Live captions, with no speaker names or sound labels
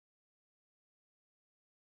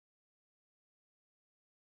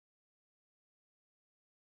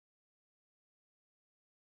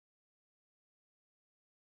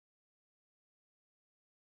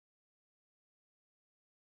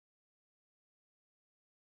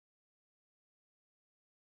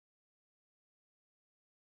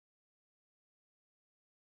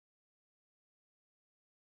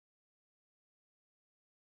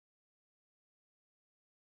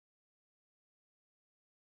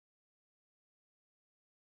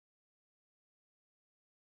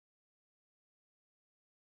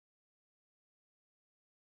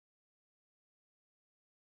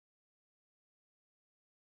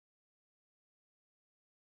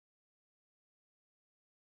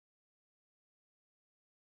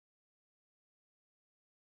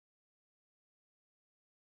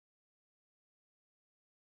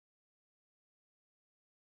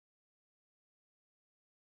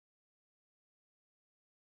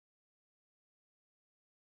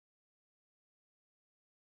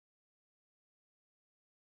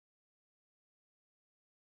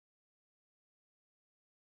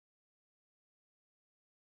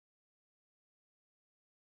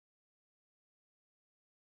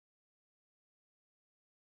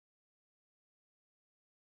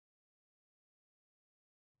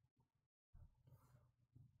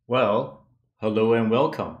Well, hello and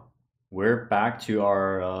welcome. We're back to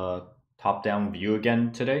our top-down view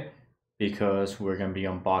again today because we're going to be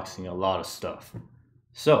unboxing a lot of stuff.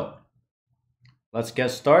 So, let's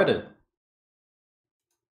get started.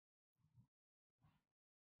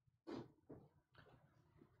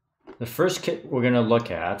 The first kit we're going to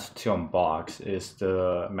look at to unbox is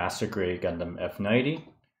the Master Grade Gundam F90.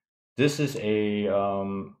 This is I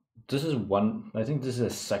think this is a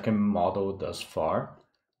second model thus far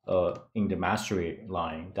in the Mastery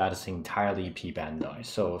line that is entirely P-Bandai.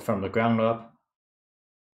 So from the ground up,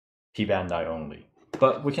 P-Bandai only.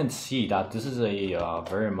 But we can see that this is a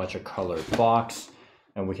very much a colored box,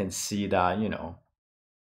 and we can see that,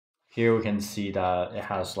 here we can see that it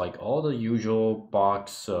has like all the usual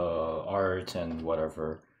box art and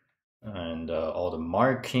whatever, and all the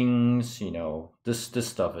markings. This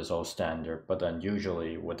stuff is all standard. But then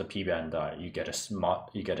usually with the P-Bandai, you get a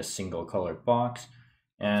single colored box,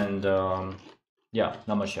 and yeah,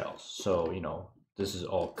 not much else. So this is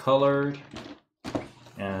all colored,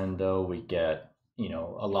 and we get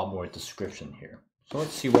a lot more description here. So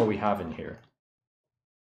let's see what we have in here.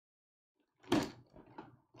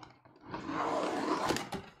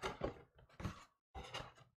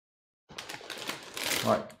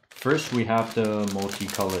 Alright, first we have the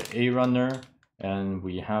multicolored A runner, and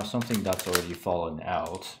we have something that's already fallen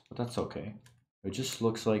out, but that's okay. It just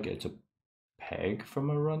looks like it's a peg from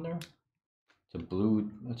a runner. It's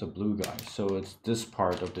a blue guy. So it's this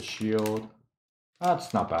part of the shield.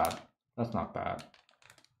 That's not bad. That's not bad.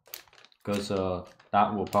 Because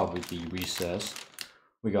that will probably be recessed.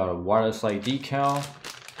 We got a water slide decal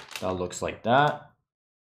that looks like that.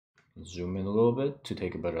 Zoom in a little bit to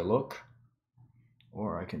take a better look.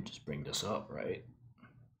 Or I can just bring this up, right?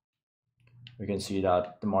 We can see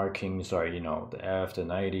that the markings are, the F, the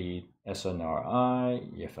 90,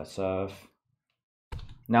 SNRI, EFSF.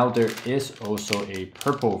 Now there is also a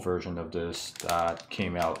purple version of this that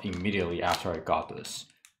came out immediately after I got this.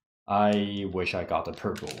 I wish I got the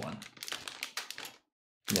purple one.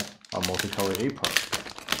 Yeah, a multicolored A part.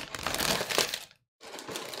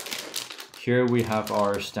 Here we have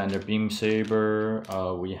our standard beam saber.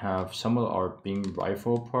 We have some of our beam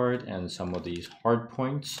rifle part and some of these hard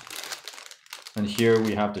points. And here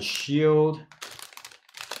we have the shield.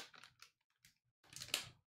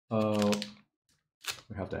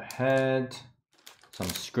 We have the head, some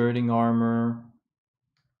skirting armor,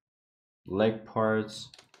 leg parts,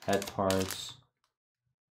 head parts.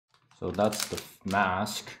 So that's the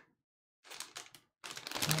mask.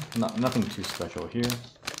 Nothing too special here.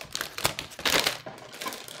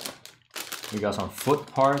 We got some foot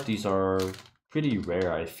part. These are pretty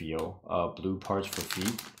rare, I feel. Blue parts for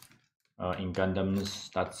feet. In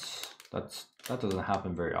Gundams, that doesn't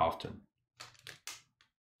happen very often.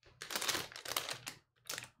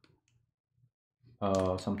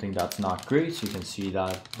 Something that's not great. You can see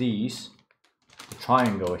that the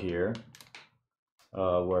triangle here,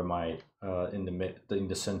 where my in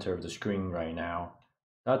the center of the screen right now,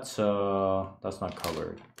 that's not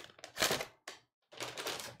colored.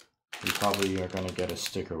 We probably are gonna get a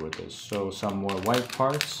sticker with this. So some more white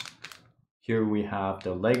parts. Here we have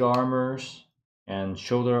the leg armors and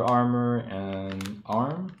shoulder armor and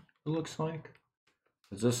arm. It looks like.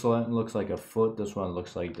 This one looks like a foot. This one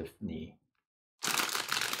looks like the knee.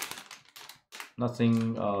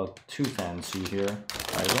 Nothing too fancy here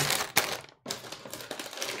either.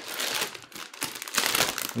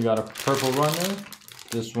 We got a purple runner.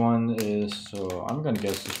 This one is, so I'm gonna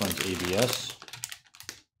guess this one's ABS.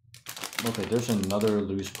 Okay, there's another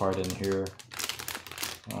loose part in here.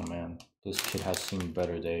 Oh man, this kit has seen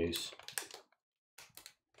better days.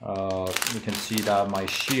 You can see that my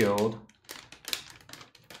shield,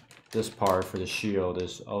 this part for the shield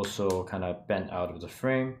is also kind of bent out of the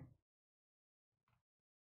frame.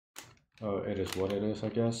 It is what it is, I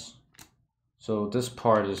guess. So this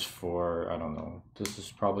part is for, I don't know, this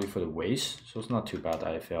is probably for the waist, so it's not too bad that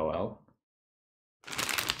I fell out.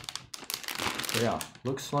 So yeah,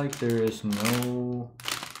 looks like there is no...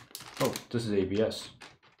 Oh, this is ABS.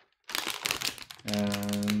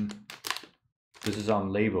 And this is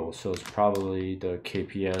on label, so it's probably the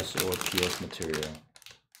KPS or PS material.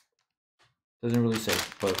 Doesn't really say,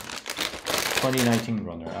 but 2019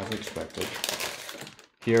 runner, as expected.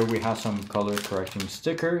 Here we have some color correcting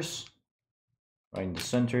stickers. Right in the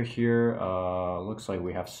center here, looks like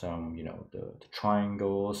we have some, the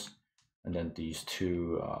triangles, and then these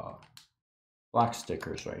two black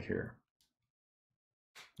stickers right here.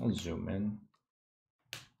 Let's zoom in.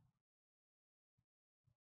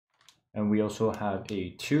 And we also have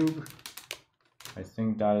a tube. I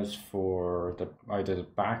think that is for either the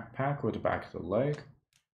backpack or the back of the leg.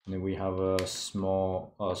 And then we have a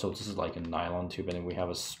small, so this is like a nylon tube, and then we have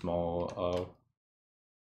a small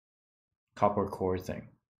copper core thing.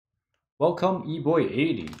 Welcome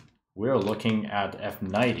eBoy80. We're looking at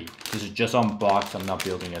F90. This is just unboxed, I'm not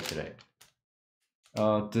building it today.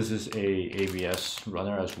 This is a ABS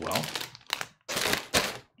runner as well.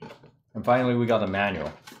 And finally we got a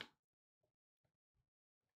manual.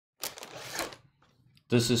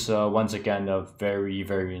 This is once again a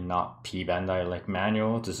very not P-Bandai like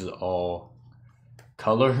manual. This is all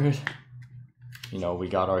colored. You know, we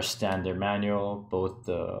got our standard manual, both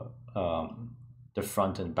the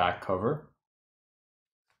front and back cover.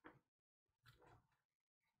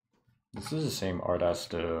 This is the same art as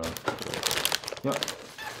the yep.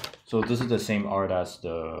 So this is the same art as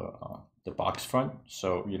the box front.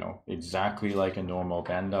 So you know, exactly like a normal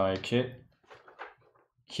Bandai kit.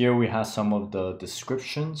 Here we have some of the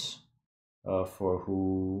descriptions for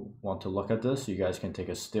who want to look at this. You guys can take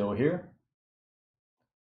a still here.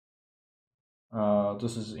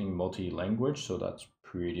 This is in multi-language, so that's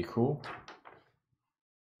pretty cool.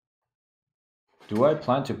 Do I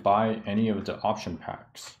plan to buy any of the option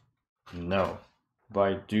packs? No, but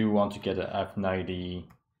I do want to get an F90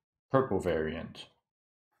 purple variant.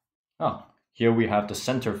 Oh, here we have the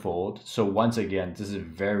centerfold. So once again, this is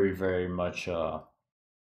very much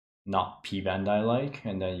not P-Bandai like,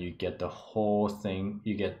 and then you get the whole thing,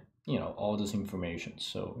 you get, you know, all this information.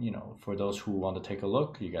 So, you know, for those who want to take a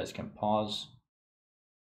look, you guys can pause.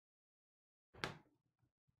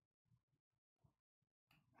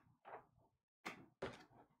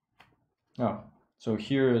 Oh, so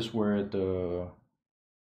here is where the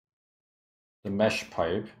mesh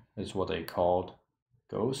pipe is what they called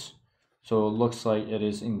goes. So it looks like it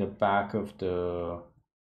is in the back of the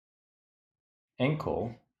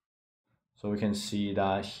ankle. So we can see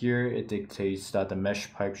that here it dictates that the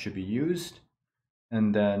mesh pipe should be used,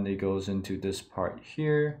 and then it goes into this part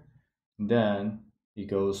here, then it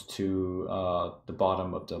goes to the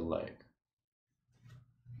bottom of the leg.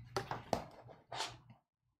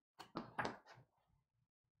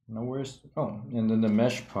 Now where's, oh, and then the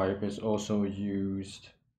mesh pipe is also used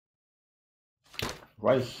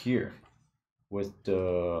right here with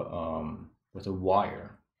the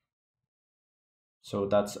wire. So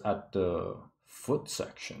that's at the foot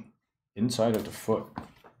section, inside of the foot.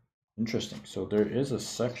 Interesting. So there is a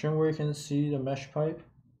section where you can see the mesh pipe.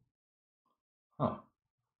 Huh.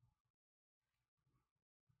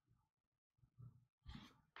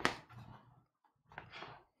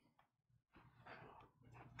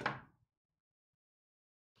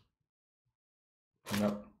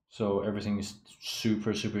 Nope. So everything is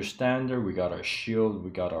super standard. We got our shield,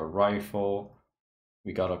 we got our rifle,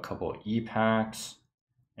 we got a couple of E-packs,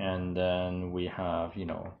 and then we have, you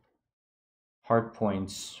know, hard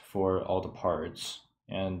points for all the parts.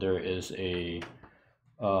 And there is a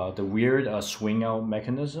the weird swing out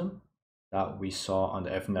mechanism that we saw on the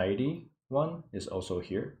F90 one is also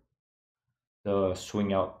here. The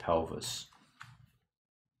swing out pelvis.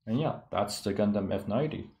 And yeah, that's the Gundam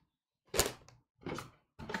F90.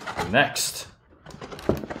 Next.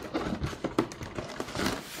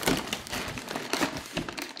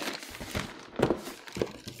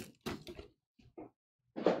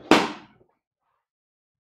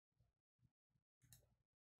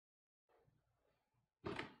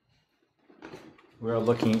 We are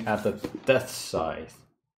looking at the Deathscythe.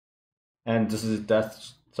 And this is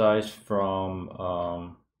Deathscythe from,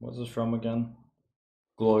 what's this from again?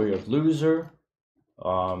 Glory of Loser.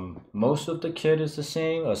 Most of the kit is the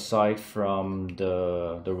same aside from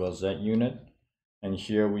the Rousette unit. And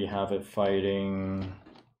here we have it fighting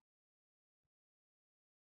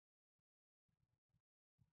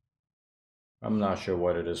I'm not sure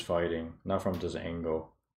what it is fighting, not from this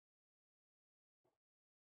angle.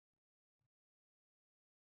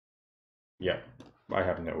 Yeah, I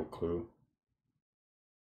have no clue.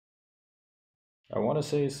 I want to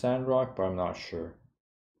say Sandrock, but I'm not sure.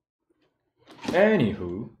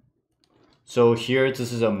 Anywho, so here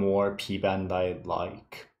this is a more P-Bandai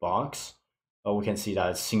like box. We can see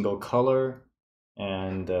that it's single color,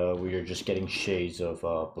 and we are just getting shades of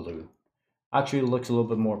blue. Actually, it looks a little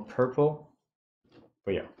bit more purple,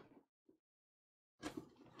 but yeah.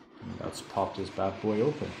 Let's pop this bad boy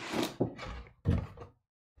open.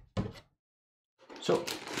 So,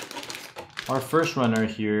 our first runner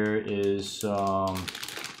here is, I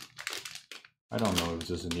don't know if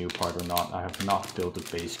this is a new part or not. I have not built the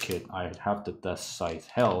base kit. I have the Deathscythe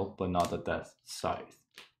held, but not the Deathscythe.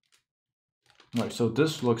 Right, so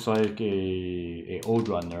this looks like a old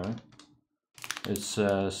runner. It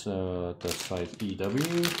says Deathscythe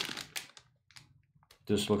EW.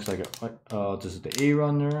 this looks like this is the A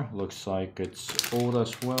runner. Looks like it's old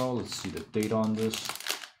as well. Let's see the date on this.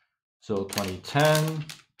 So 2010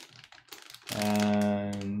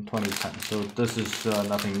 and 2010. So this is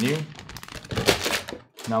nothing new.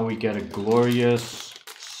 Now we get a glorious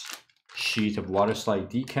sheet of water slide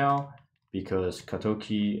decal because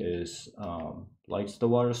Katoki is likes the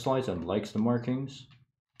water slides and likes the markings.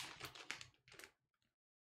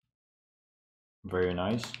 Very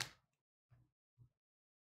nice.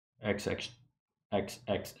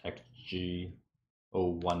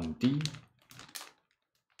 XXXG01D.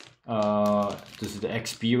 This is the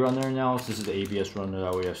XB runner now. This is the ABS runner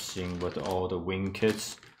that we have seen with all the wing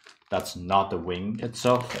kits. That's not the wing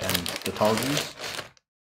itself and the targets.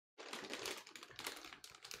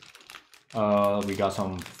 We got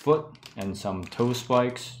some foot and some toe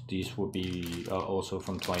spikes. These will be also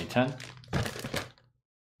from 2010.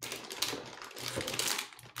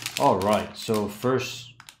 Alright, so first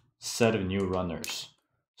set of new runners.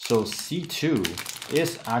 So C2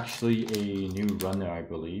 is actually a new runner, I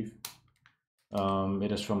believe.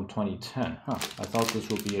 It is from 2010. Huh, I thought this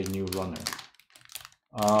would be a new runner.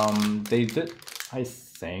 They did, I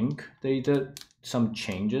think, they did some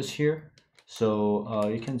changes here. So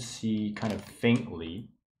you can see kind of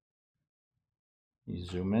faintly. You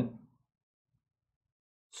zoom in.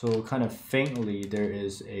 So kind of faintly there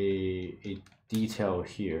is a detail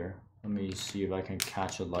here. Let me see if I can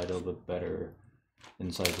catch a light a little bit better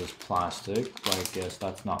inside this plastic, but I guess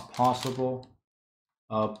that's not possible.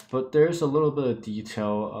 But there's a little bit of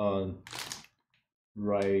detail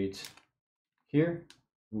right here.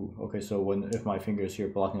 Ooh, okay, so if my finger is here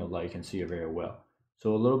blocking the light, you can see it very well.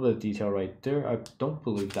 So a little bit of detail right there. I don't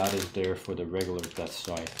believe that is there for the regular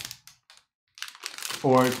Deathscythe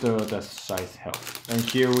or the Deathscythe health. And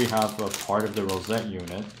here we have a part of the Rousette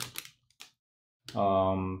unit.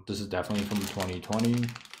 This is definitely from 2020.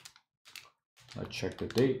 Let's check the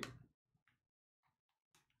date.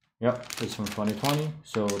 Yep, it's from 2020.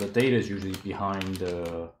 So the date is usually behind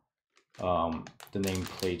the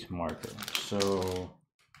nameplate marker. So,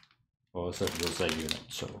 well, it says Rousette unit,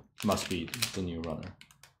 so it must be the new runner.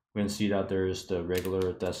 We can see that there's the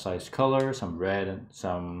regular Deathscythe color, some red and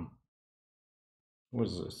some, what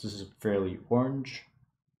is this? This is fairly orange.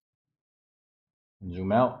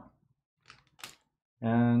 Zoom out.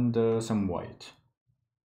 And some white.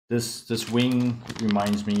 This wing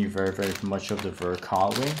reminds me very, very much of the Verka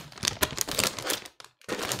wing.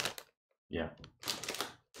 Yeah.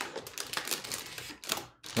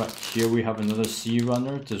 Right, here we have another C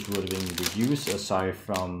runner. This would have been reused aside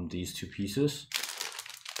from these two pieces.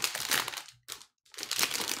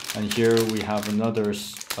 And here we have another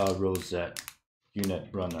Rousette unit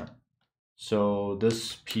runner. So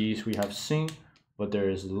this piece we have seen, but there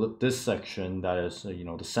is this section that is, you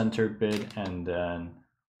know, the center bit, and then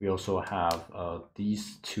we also have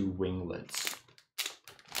these two winglets.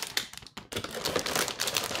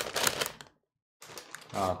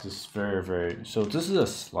 This is very, so this is a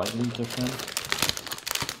slightly different.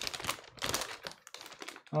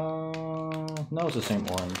 No, it's the same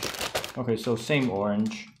orange. Okay, so same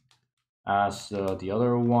orange as the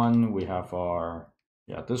other one. We have our,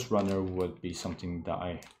 yeah, this runner would be something that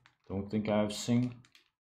I don't think I've seen.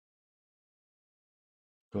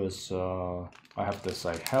 Because I have this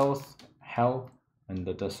side health, and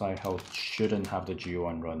the side health shouldn't have the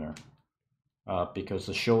G1 runner. Because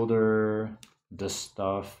the shoulder, this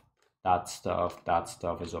stuff, that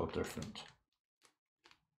stuff is all different.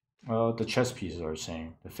 The chest pieces are the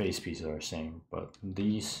same, the face pieces are the same, but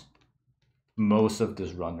these, most of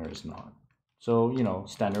this runner is not. So, you know,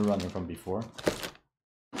 standard runner from before.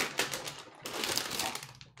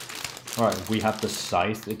 Alright, we have the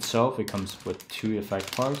scythe itself. It comes with two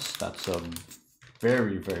effect parts. That's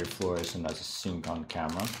very, very fluorescent as a sync on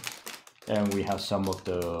camera. And we have some of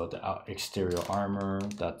the exterior armor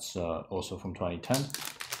that's also from 2010.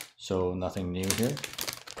 So nothing new here.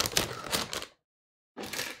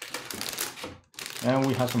 And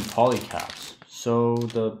we have some polycaps. So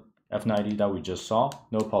the F90 that we just saw,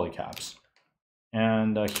 no polycaps.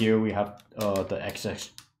 And here we have the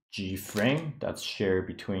XXG frame that's shared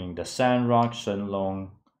between the Sandrock,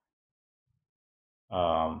 Shenlong,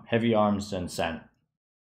 Heavy Arms, and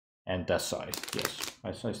Deathscythe. Yes,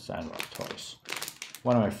 I say Sandrock twice.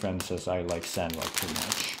 One of my friends says I like Sandrock too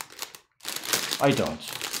much. I don't.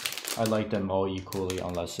 I like them all equally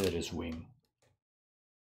unless it is wing.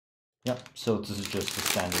 Yep, so this is just the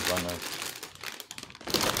standard runner.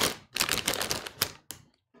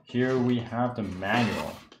 Here we have the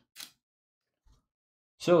manual.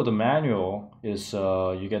 So the manual is,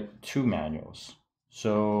 you get two manuals.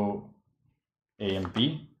 So A and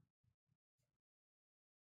B.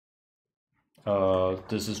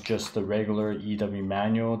 This is just the regular EW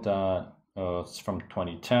manual that it's from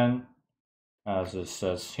 2010, as it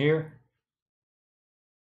says here.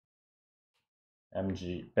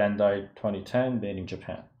 MG Bandai 2010, made in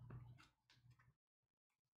Japan.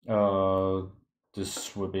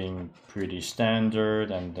 This would be pretty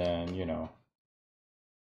standard, and then, you know,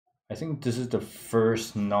 I think this is the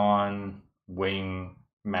first non-wing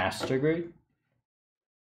master grade.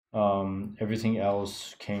 Everything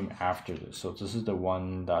else came after this, so this is the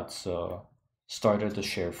one that's started the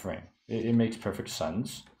share frame. It makes perfect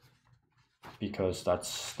sense because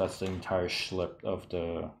that's the entire slip of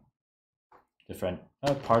the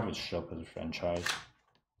part of the slip of the franchise.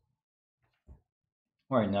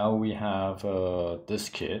 All right, now we have this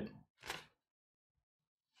kit.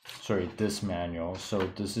 Sorry, this manual. So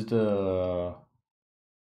this is the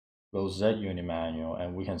Rousette unit manual,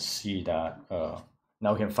 and we can see that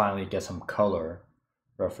now we can finally get some color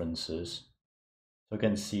references. So you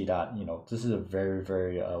can see that, you know, this is a very,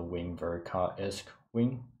 very wing Verka-esque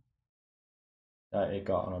wing that it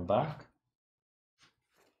got on the back.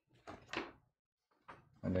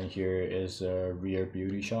 And then here is a rear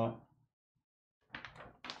beauty shot.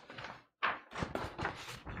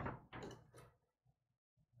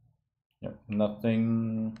 Yep,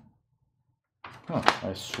 nothing. Huh,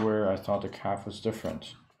 I swear I thought the calf was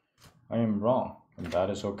different. I am wrong, and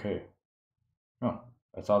that is okay. Huh,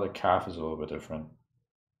 I thought the calf is a little bit different.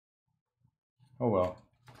 Oh well.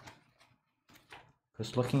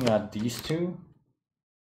 Because looking at these two,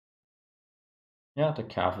 yeah, the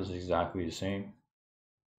calf is exactly the same.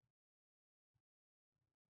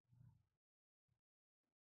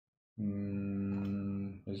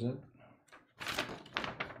 Is it?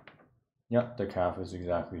 Yeah, the calf is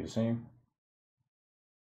exactly the same.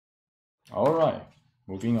 All right,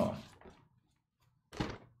 moving on.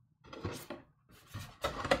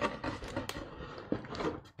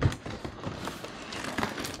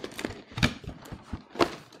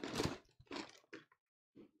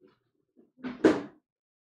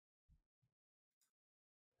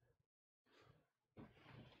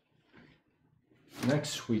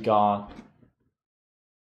 Next, we got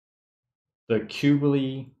the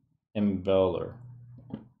Qubeley Embellir,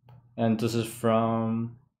 and this is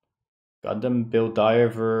from Gundam Build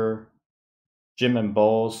Diver Jim and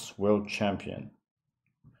Ball's World Champion.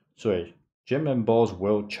 Sorry, Jim and Ball's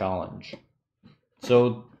World Challenge.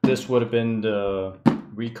 So this would have been the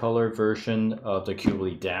recolor version of the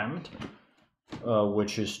Qubeley Damned,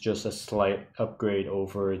 which is just a slight upgrade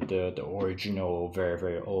over the original, very,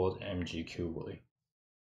 very old MG Qubeley.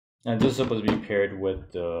 And this is supposed to be paired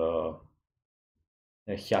with the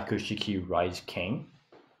Hyakushiki Rise King,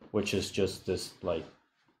 which is just this like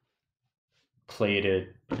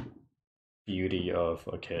plated beauty of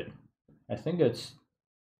a kit. I think it's,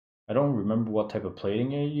 I don't remember what type of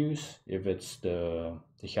plating I use, if it's the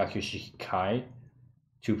Hyakushiki Kai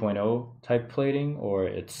 2.0 type plating, or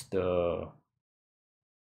it's the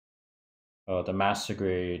master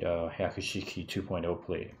grade Hyakushiki 2.0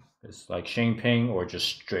 plating. It's like Shangping or just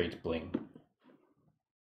straight bling.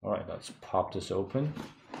 All right, let's pop this open.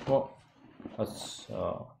 Well, that's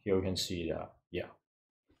here we can see that. Yeah.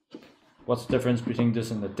 What's the difference between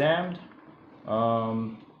this and the Damned?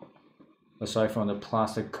 Aside from the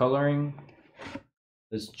plastic coloring,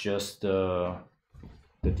 it's just the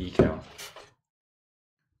decal.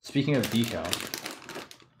 Speaking of decals,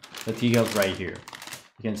 the decals right here.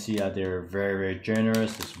 You can see that they're very, very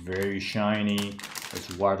generous. It's very shiny. It's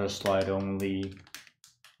water slide only.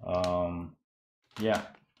 Yeah,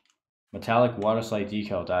 metallic water slide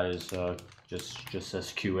decal. That is just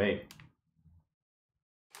says QA.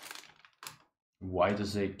 Why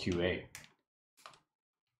does it say QA?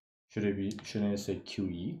 Shouldn't it say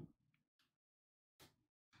QE?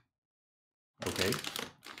 Okay.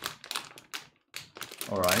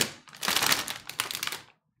 All right.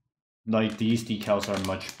 Like these decals are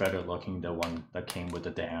much better looking than the one that came with the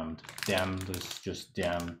Damned. Damned is just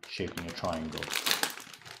damned shaped in a triangle.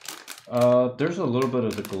 There's a little bit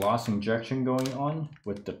of the gloss injection going on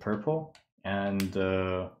with the purple and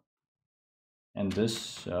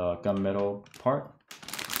this gunmetal part,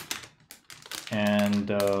 and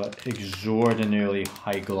extraordinarily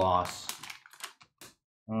high gloss.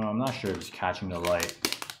 I'm not sure if it's catching the light.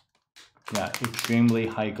 Yeah, extremely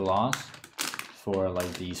high gloss for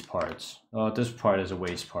like these parts. This part is a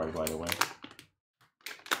waste part, by the way.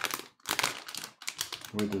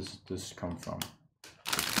 Where does this come from?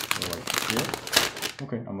 Like here?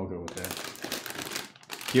 Okay, I'm okay with that.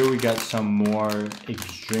 Here we got some more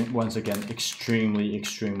extreme, once again,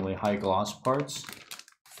 extremely high gloss parts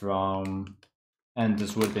from, and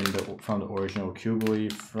this would have been from the original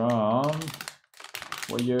Qubeley from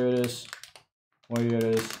what year it is.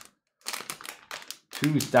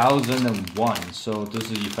 2001. So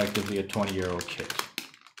this is effectively a 20-year-old kit.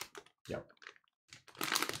 Yep.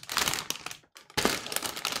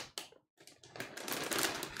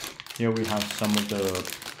 Here we have some of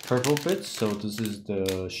the purple bits. So this is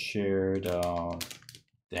the shared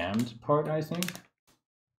damned part, I think.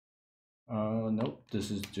 Nope,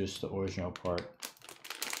 this is just the original part.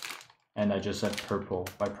 And I just said purple.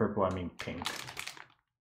 By purple, I mean pink.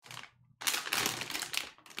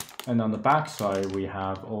 And on the back side, we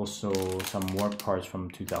have also some more parts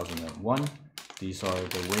from 2001. These are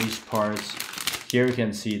the waist parts. Here you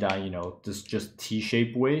can see that, you know, this just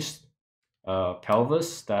T-shaped waist.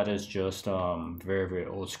 Pelvis, that is just very, very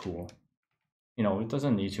old school. You know, it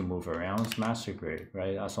doesn't need to move around. It's master grade,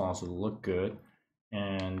 right? As long as it look good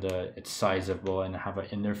and it's sizable and have an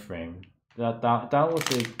inner frame. That was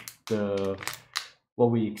the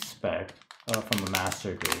what we expect from a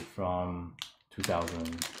master grade from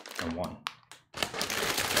 2001.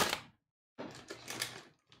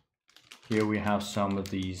 Here we have some of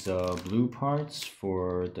these blue parts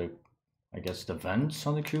for the, I guess, the vents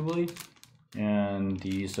on the Qubeley, and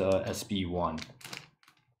these SB1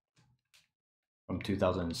 from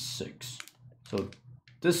 2006. So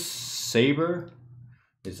this saber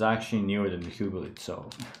is actually newer than the Qubeley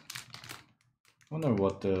itself. I wonder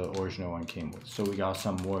what the original one came with. So we got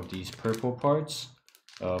some more of these purple parts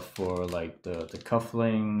for like the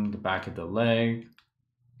cuffling, the back of the leg,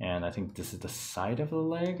 and I think this is the side of the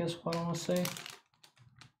leg is what I want to say.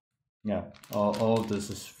 Yeah, all of this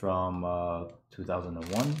is from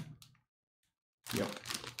 2001. Yep.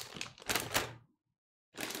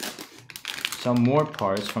 Some more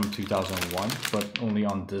parts from 2001, but only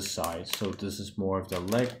on this side. So this is more of the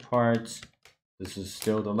leg parts. This is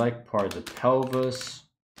still the leg part, the pelvis,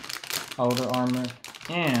 outer armor,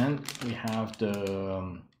 and we have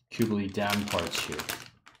the Qubeley dam parts here.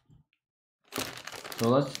 So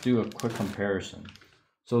let's do a quick comparison.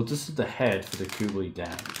 So this is the head for the Qubeley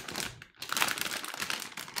dam.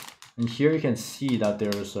 And here you can see that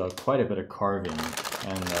there is quite a bit of carving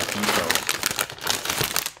and details.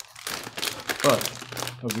 But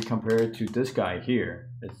if we compare it to this guy here,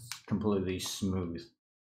 it's completely smooth.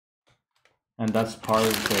 And that's part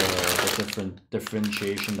of the different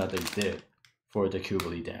differentiation that they did for the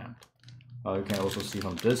Qubeley dam. You can also see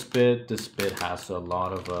from this bit has a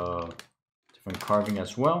lot of different carving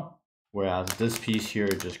as well, whereas this piece here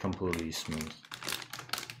is just completely smooth.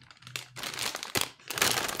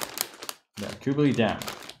 Yeah, Qubeley dam.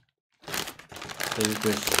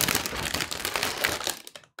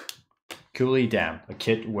 Qubeley dam, a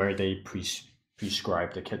kit where they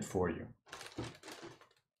prescribe the kit for you.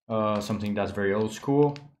 Something that's very old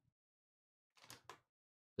school.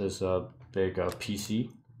 There's a big PC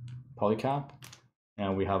polycap,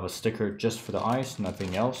 and we have a sticker just for the eyes,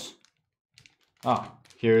 nothing else.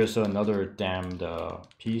 Here's another damned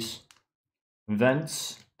piece.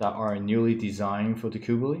 Vents that are newly designed for the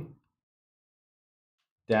Qubeley.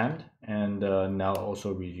 Damned, and now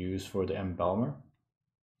also reused for the embellir.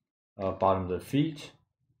 Bottom of the feet.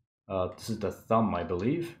 This is the thumb, I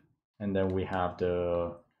believe. And then we have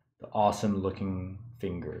the awesome looking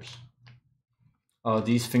fingers.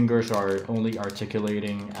 These fingers are only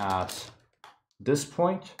articulating at this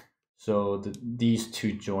point, so these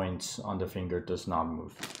two joints on the finger does not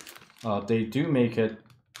move. They do make it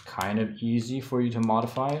kind of easy for you to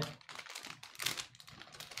modify it.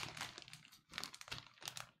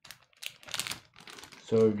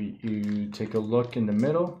 So if you take a look in the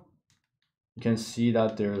middle, you can see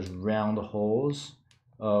that there's round holes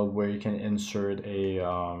where you can insert a,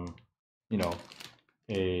 you know,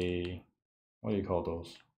 what do you call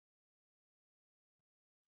those?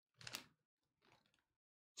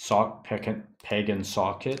 Peg and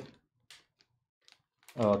socket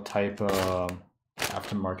type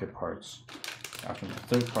aftermarket parts,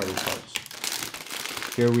 third-party parts.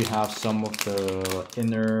 Here we have some of the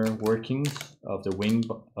inner workings of the wing,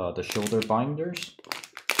 the shoulder binders,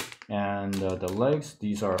 and the legs.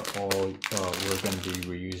 These are all, we're going to be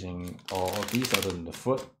reusing all of these other than the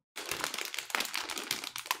foot.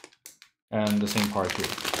 And the same part here.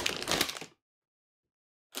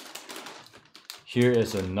 Here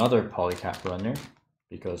is another polycap runner,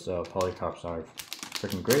 because polycaps are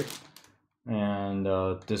freaking great. And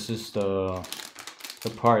this is the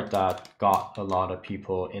part that got a lot of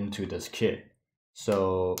people into this kit.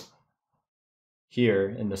 So here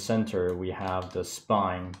in the center we have the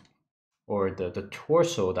spine, or the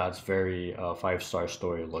torso, that's very 5-star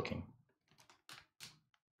story looking.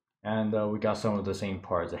 And we got some of the same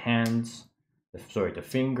parts, the hands, the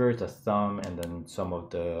fingers, the thumb, and then some of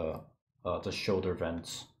the the shoulder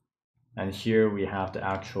vents. And here we have the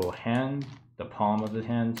actual hand, the palm of the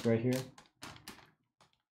hand right here.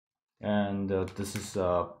 And this is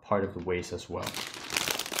part of the waist as well.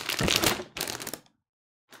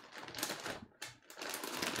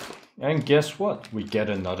 And guess what? We get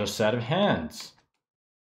another set of hands.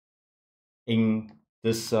 In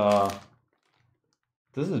this, this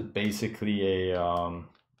is basically a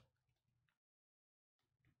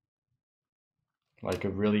like a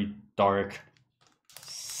really dark,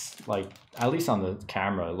 like at least on the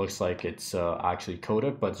camera, it looks like it's actually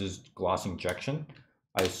coated, but just gloss injection.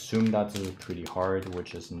 I assume that is pretty hard,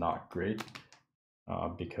 which is not great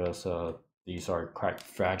because these are quite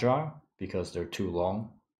fragile because they're too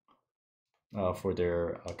long for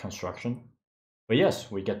their construction. But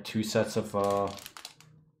yes, we get 2 sets of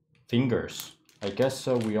fingers. I guess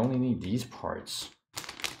we only need these parts.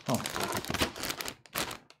 Oh.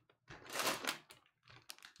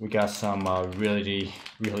 We got some really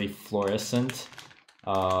fluorescent.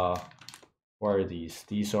 What are these?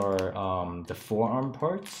 These are the forearm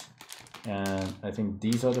parts, and I think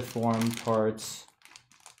these are the forearm parts.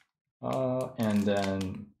 And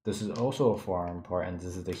then this is also a forearm part, and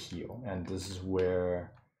this is the heel, and this is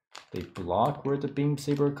where they block where the beam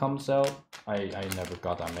saber comes out. I never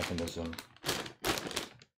got that mechanism.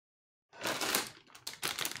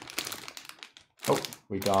 Oh,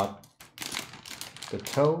 we got the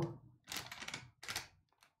toe.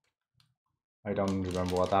 I don't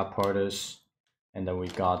remember what that part is. And then we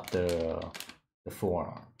got the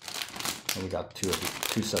forearm. And we got two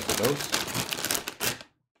sets of those.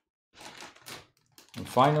 And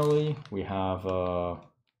finally, we have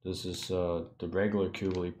this is the regular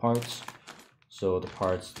Qubeley parts. So the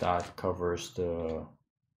parts that covers the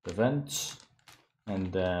vents,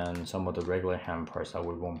 and then some of the regular hand parts that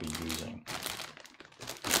we won't be using.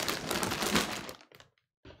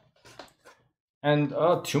 And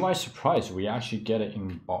to my surprise, we actually get it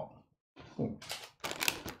in bulk. Oh,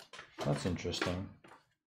 that's interesting.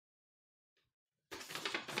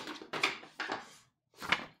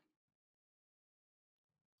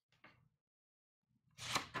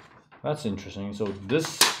 That's interesting. So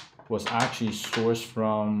this was actually sourced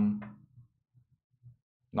from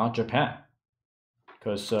not Japan,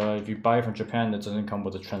 because if you buy it from Japan, it doesn't come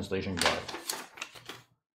with a translation guide.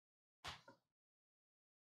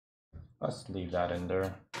 Let's leave that in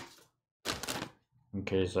there in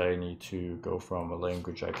case I need to go from a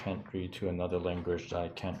language I can't read to another language that I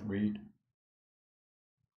can't read.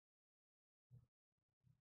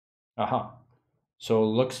 Aha. So it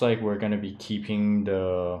looks like we're going to be keeping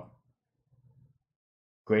the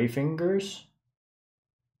gray fingers,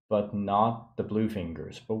 but not the blue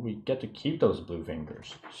fingers. But we get to keep those blue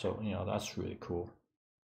fingers. So, you know, that's really cool.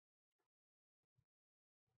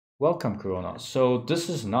 Welcome, Corona. So this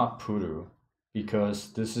is not Puru,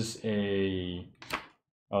 because this is a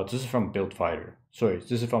this is from Build Fighter. Sorry,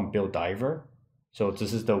 this is from Build Diver. So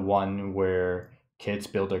this is the one where kids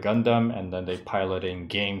build a Gundam and then they pilot in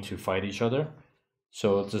game to fight each other.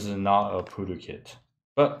 So this is not a Puru kit,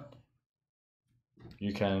 but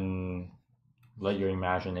you can let your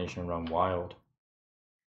imagination run wild.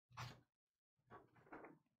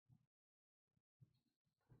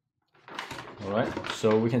 All right,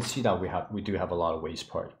 so we can see that we do have a lot of waist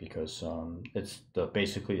part because it's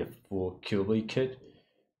basically a full Qubeley kit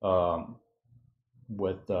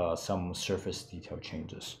with some surface detail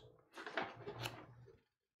changes.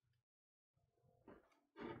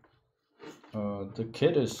 The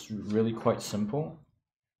kit is really quite simple.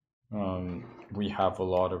 We have a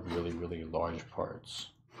lot of really large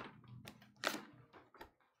parts.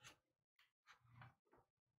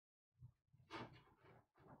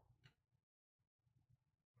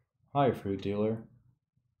 Hi, fruit dealer.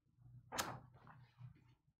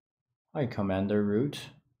 Hi, Commander Root.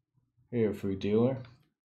 Hey, fruit dealer.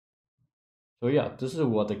 So yeah, this is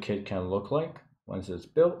what the kit can look like once it's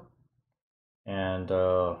built. And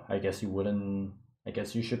I guess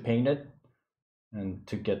you should paint it and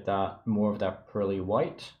to get that more of that pearly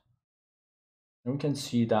white. And we can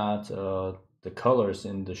see that the colors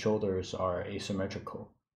in the shoulders are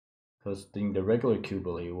asymmetrical, because in the regular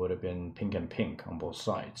Qubeley it would have been pink and pink on both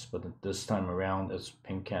sides, but this time around it's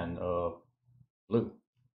pink and blue.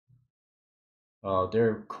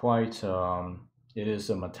 They're quite it is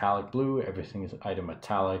a metallic blue. Everything is either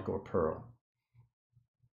metallic or pearl.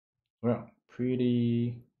 Well,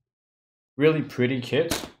 really pretty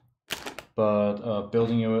kit, but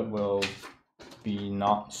building it will be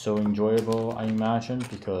not so enjoyable, I imagine,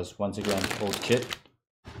 because once again, old kit.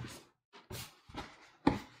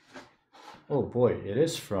 Oh boy, it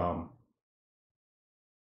is from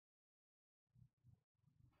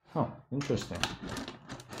Huh, interesting.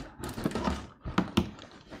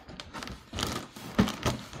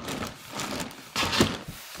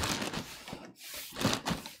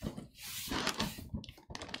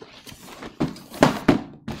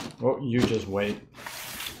 Well, you just wait.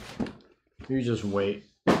 You just wait.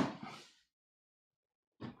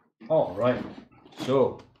 All right.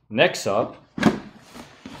 So next up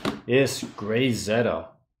is Gray Zeta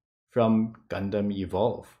from Gundam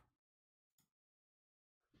Evolve.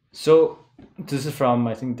 So this is from,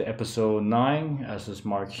 I think, the episode 9, as is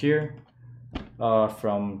marked here,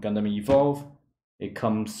 from Gundam Evolve. It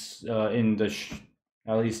comes in the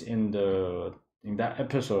at least in that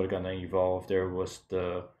episode of Gundam Evolve, there was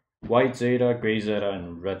the White Zeta, Gray Zeta,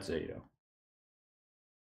 and Red Zeta.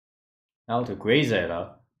 Now the Gray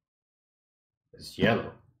Zeta is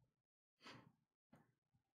yellow.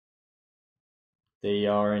 They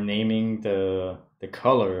are naming the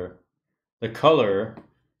color. The color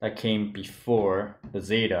that came before the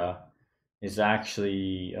Zeta is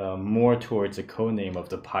actually more towards the codename of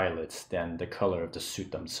the pilots than the color of the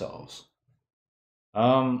suit themselves.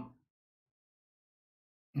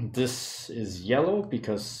 This is yellow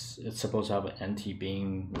because it's supposed to have an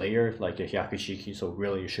anti-beam layer like a Hyakushiki, so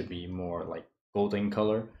really it should be more like golden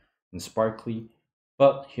color and sparkly.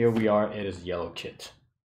 But here we are, it is yellow kit.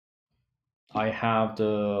 I have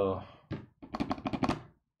the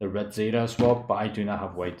Red Zeta as well, but I do not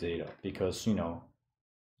have White Zeta because, you know,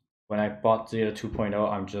 when I bought Zeta 2.0,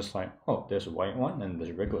 I'm just like, oh, there's a white one and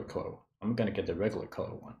there's a regular color. I'm gonna get the regular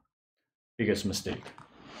color one. Biggest mistake.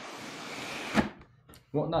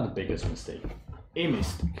 Well, not the biggest mistake. A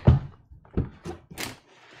mistake.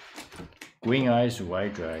 Green Eyes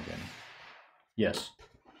White Dragon. Yes.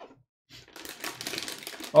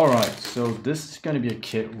 Alright, so this is going to be a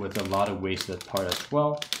kit with a lot of wasted part as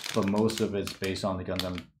well, but most of it's based on the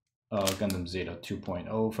Gundam Zeta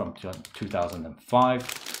 2.0 from 2005.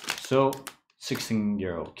 So,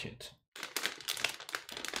 16-year-old kit.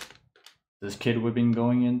 This kid would have been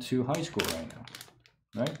going into high school right now,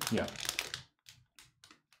 right? Yeah.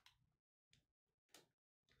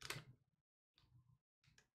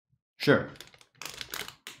 Sure.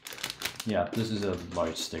 Yeah, this is a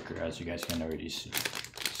large sticker, as you guys can already see.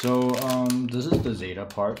 So this is the Zeta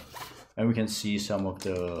part, and we can see some of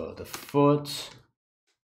the foot.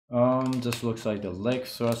 This looks like the leg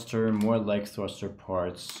thruster, more leg thruster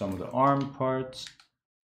parts, some of the arm parts.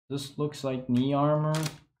 This looks like knee armor,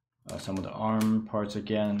 some of the arm parts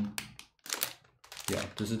again. Yeah,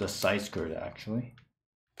 this is the side skirt actually.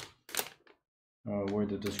 Where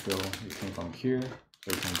did this go? It came from here,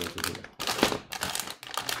 so it can go to here.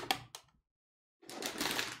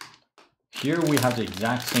 Here we have the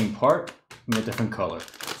exact same part in a different color.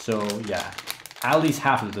 So yeah, at least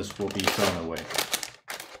half of this will be thrown away.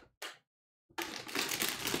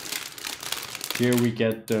 Here we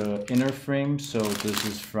get the inner frame. So this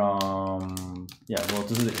is from, yeah, well,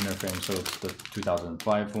 this is the inner frame. So it's the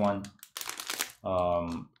 2005 one.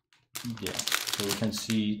 Yeah, so we can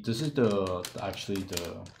see this is actually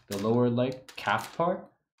the lower leg calf part.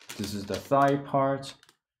 This is the thigh part.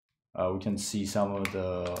 We can see some of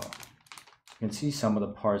the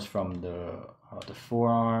parts from the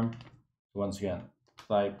forearm. Once again,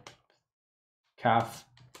 thigh, calf,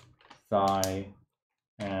 thigh,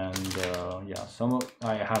 and yeah,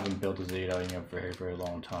 I haven't built a Zeta in a very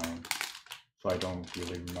long time, so I don't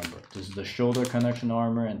really remember. This is the shoulder connection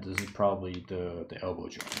armor, and this is probably the elbow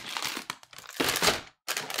joint.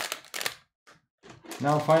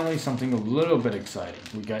 Now finally something a little bit exciting.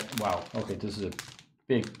 We got, wow, okay, this is a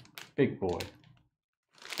big boy.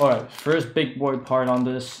 Alright, first big boy part on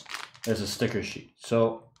this is a sticker sheet.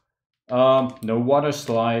 So no water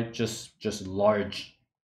slide, just large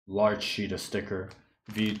sheet of sticker.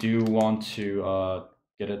 If you do want to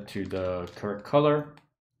get it to the correct color,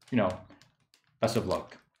 you know, best of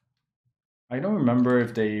luck. I don't remember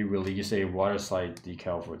if they release a water slide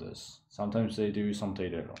decal for this. Sometimes they do,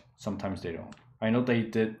 sometimes they don't. I know they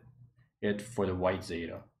did it for the White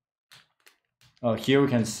Zeta. Here we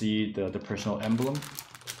can see the personal emblem.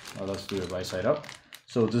 Let's do it right side up.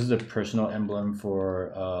 So this is the personal emblem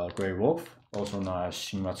for Grey Wolf, also known as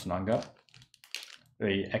Shin Matsunanga,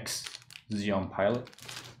 a ex-Zeon pilot.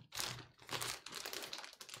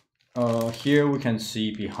 Here we can see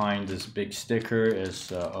behind this big sticker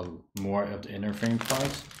is more of the inner frame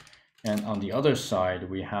parts, and on the other side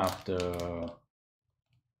we have the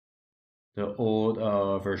old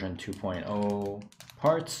version 2.0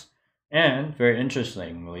 parts. And very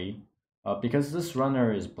interestingly, because this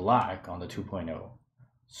runner is black on the 2.0,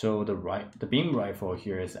 so the beam rifle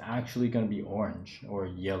here is actually going to be orange or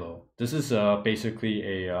yellow. This is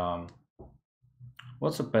basically a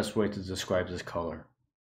what's the best way to describe this color?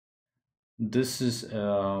 This is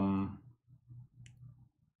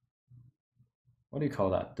what do you call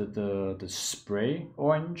that? The spray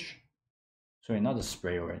orange? Sorry, not the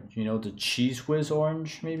spray orange. You know, the Cheese Whiz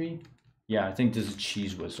orange, maybe? Yeah, I think this is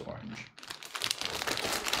Cheese Whiz orange.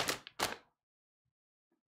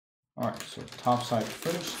 Alright, so top side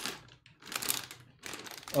first.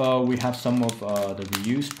 We have some of the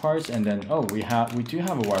reused parts, and then we do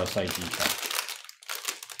have a Rousette detail.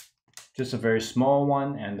 Just a very small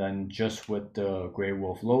one, and then just with the Grey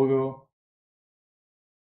Wolf logo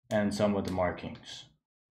and some of the markings.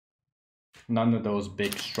 None of those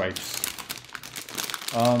big stripes.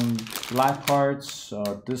 Black parts,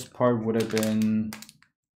 this part would have been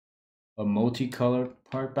a multicolor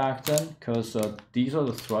part back then, because these are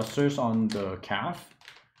the thrusters on the calf,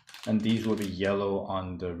 and these will be yellow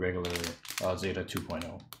on the regular Zeta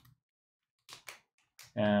 2.0.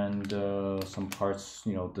 And some parts,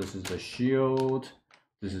 you know, this is the shield,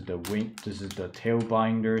 this is the wing, this is the tail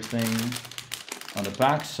binder thing. On the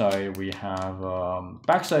back side, we have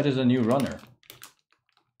backside is a new runner.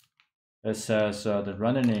 It says the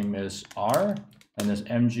runner name is R, and it's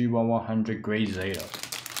MG1100 Gray Zeta.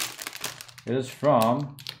 It is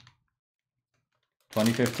from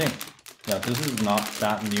 2015. Yeah, this is not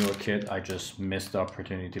that new a kit. I just missed the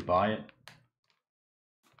opportunity to buy it.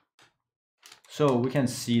 So we can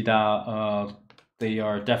see that they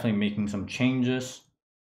are definitely making some changes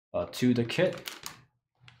to the kit.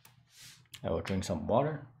 I will drink some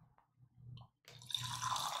water.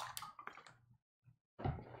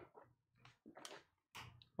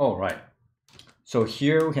 All right. So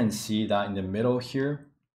here we can see that in the middle here,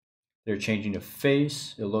 they're changing the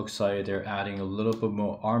face. It looks like they're adding a little bit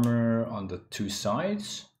more armor on the two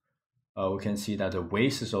sides. We can see that the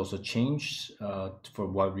waist is also changed. For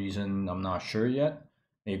what reason, I'm not sure yet.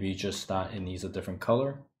 Maybe just that it needs a different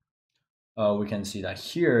color. We can see that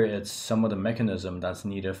here it's some of the mechanism that's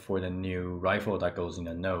needed for the new rifle that goes in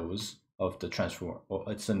the nose of the transformer. Well,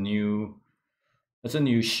 it's a new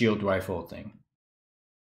shield rifle thing.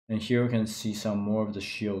 And here we can see some more of the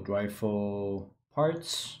shield rifle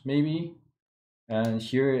parts, maybe. And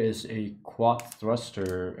here is a quad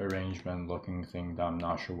thruster arrangement looking thing that I'm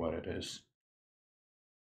not sure what it is.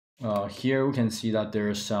 Here we can see that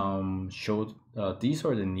there's some these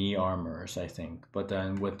are the knee armors, I think, but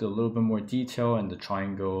then with a little bit more detail and the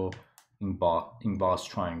triangle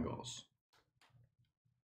embossed triangles.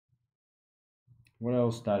 What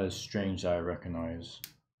else that is strange that I recognize?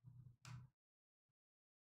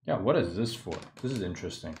 Yeah, what is this for? This is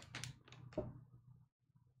interesting.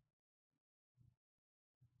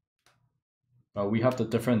 We have the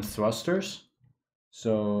different thrusters.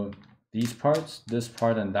 So these parts, this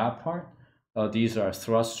part and that part, these are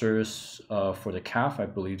thrusters for the calf. I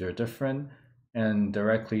believe they're different. And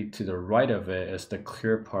directly to the right of it is the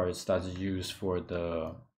clear parts that's used for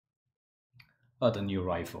the new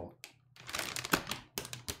rifle.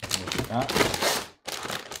 Look at that.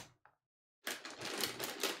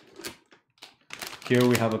 Here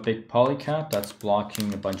we have a big polycap that's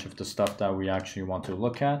blocking a bunch of the stuff that we actually want to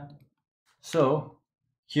look at. So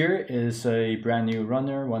here is a brand new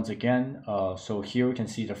runner once again. So here we can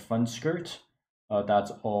see the front skirt.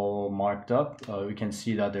 That's all marked up. We can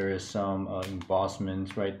see that there is some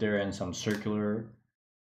embossment right there and some circular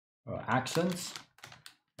accents.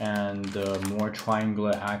 And more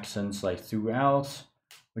triangular accents like throughout.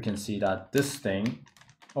 We can see that this thing,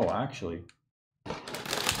 oh actually,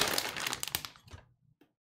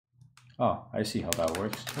 oh, I see how that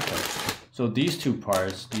works. Okay. So these two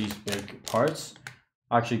parts, these big parts,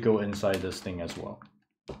 actually go inside this thing as well.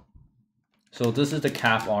 So this is the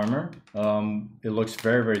calf armor. It looks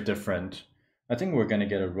very, very different. I think we're gonna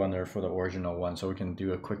get a runner for the original one, so we can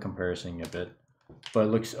do a quick comparison a bit. But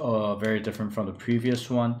it looks very different from the previous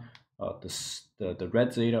one. The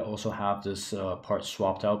Red Zeta also have this part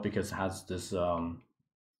swapped out because it has this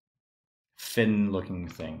fin looking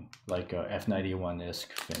thing, like a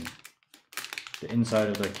F91-esque fin. The inside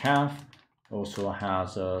of the calf also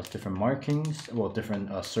has different markings, well, different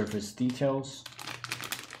surface details.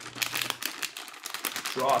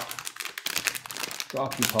 Drop your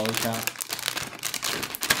polycap.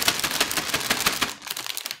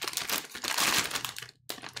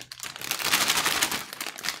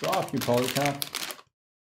 Drop your polycap.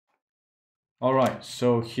 All right,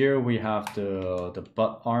 so here we have the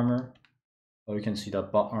butt armor. You can see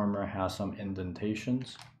that butt armor has some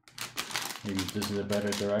indentations. Maybe this is a better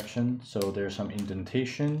direction. So there's some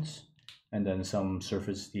indentations and then some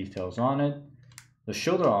surface details on it. The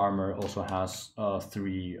shoulder armor also has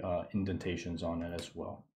 3 indentations on it as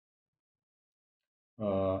well.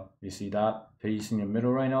 You see that piece in the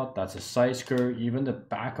middle right now? That's a side skirt. Even the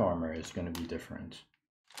back armor is going to be different.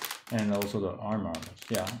 And also the arm armors.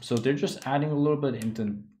 Yeah, so they're just adding a little bit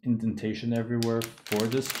indentation everywhere for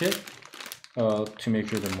this kit to make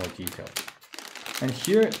sure they're more detailed. And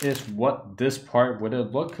here is what this part would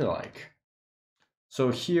have looked like. So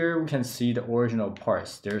here we can see the original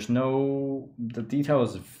parts. There's no, the detail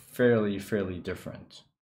is fairly different.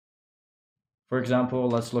 For example,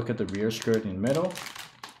 let's look at the rear skirt in the middle.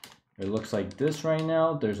 It looks like this right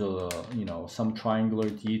now. There's a, you know, some triangular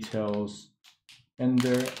details in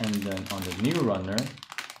there, and then on the new runner, it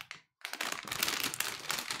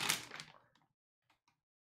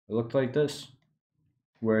looked like this,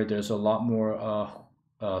 where there's a lot more,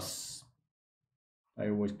 I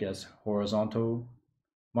would guess, horizontal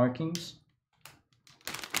markings.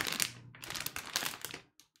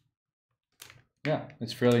 Yeah,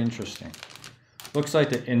 it's fairly interesting. Looks like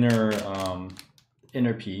the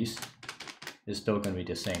inner piece is still going to be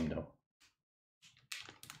the same though.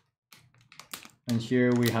 And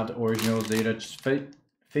here we have the original Zeta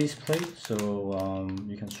faceplate, so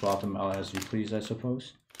you can swap them out as you please, I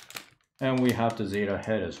suppose. And we have the Zeta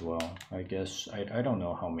head as well. I guess I don't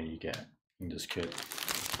know how many you get in this kit.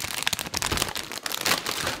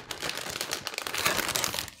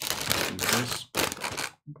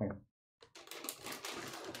 Okay.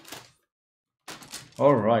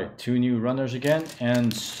 All right, 2 new runners again,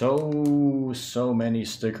 and so many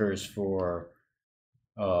stickers for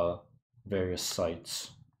various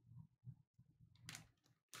sites.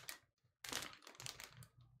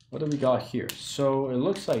 What do we got here? So it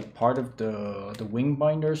looks like part of the wing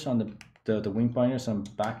binders on the wing binders on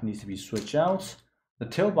the back needs to be switched out. The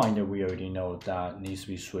tail binder, we already know that needs to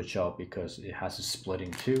be switched out because it has a split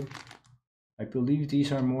in 2. I believe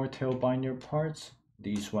these are more tail binder parts.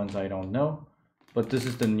 These ones I don't know, but this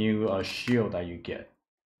is the new shield that you get.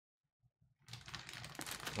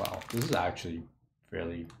 Wow, this is actually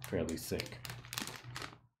fairly thick.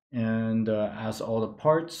 And as all the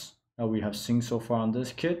parts that we have seen so far on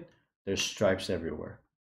this kit, there's stripes everywhere.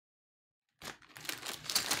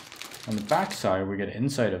 On the back side, we get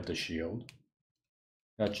inside of the shield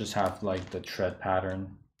that just have like the tread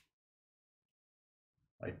pattern.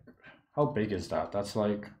 Like, how big is that? That's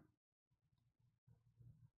like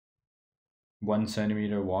 1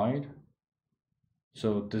 centimeter wide.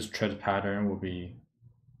 So this tread pattern will be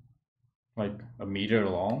like 1 meter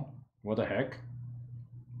long. What the heck?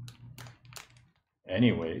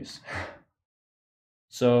 Anyways.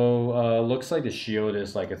 So looks like the shield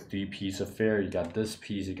is like a 3-piece affair. You got this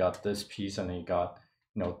piece, you got this piece, and then you got,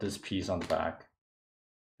 you know, this piece on the back.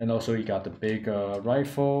 And also you got the big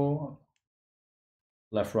rifle,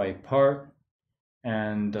 left-right part,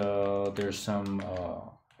 and there's some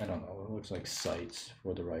I don't know, it looks like sights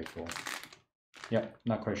for the rifle. Yeah,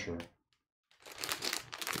 not quite sure.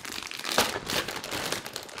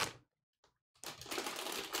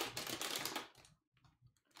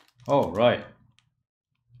 All right,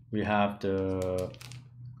 we have the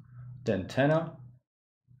antenna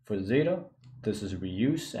for the Zeta. This is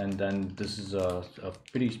reuse, and then this is a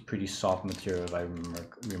pretty soft material if I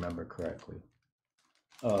remember correctly.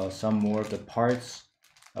 Some more of the parts,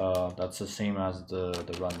 that's the same as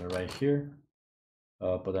the runner right here.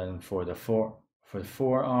 But then for the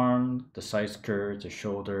forearm, the side skirt, the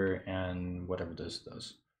shoulder, and whatever this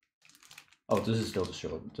does. Oh, this is still the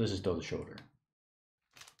shoulder. This is still the shoulder.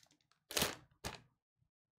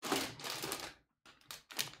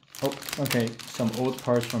 Oh, okay, some old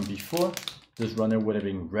parts from before. This runner would have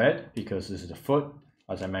been red because this is the foot,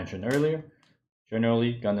 as I mentioned earlier.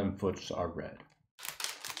 Generally, Gundam foots are red.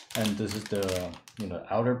 And this is the, you know,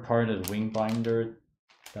 outer part of the wing binder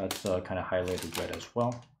that's kind of highlighted red as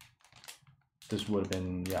well. This would have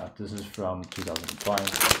been, yeah, this is from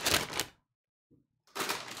 2005.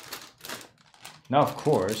 Now, of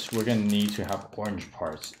course, we're going to need to have orange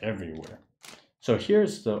parts everywhere. So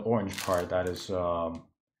here's the orange part that is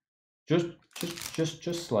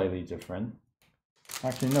just slightly different.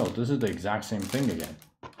 Actually, no, this is the exact same thing again.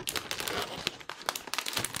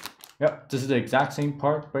 Yep, this is the exact same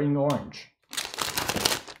part, but in orange.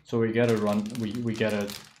 So we get a we get a,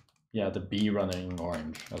 yeah, the B runner in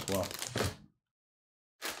orange as well.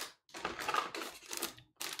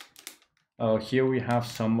 Here we have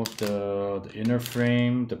some of the inner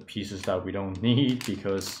frame, the pieces that we don't need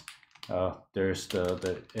because there's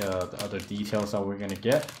the other details that we're gonna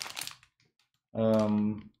get.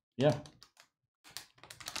 Yeah.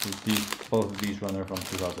 Both of these runner from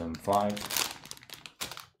 2005.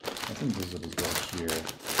 I think this is as well here.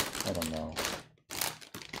 I don't know.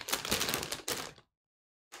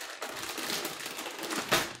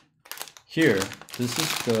 Here, this is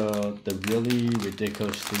the really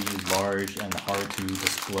ridiculously large and hard to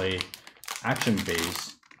display action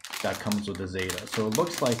base that comes with the Zeta. So it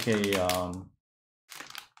looks like a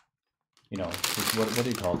you know, what do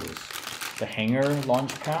you call this? The hanger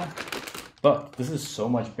launch pad. But this is so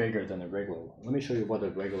much bigger than the regular one. Let me show you what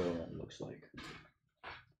the regular one looks like.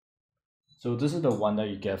 So this is the one that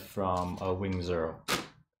you get from Wing Zero.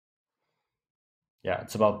 Yeah,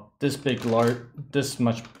 it's about this big, this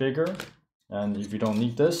much bigger. And if you don't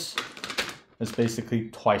need this, it's basically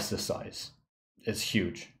twice the size. It's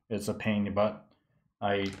huge. It's a pain in the butt.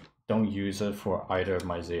 I don't use it for either of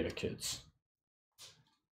my Zeta kits.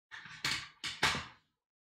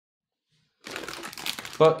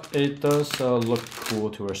 But it does look cool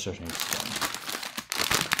to a certain extent.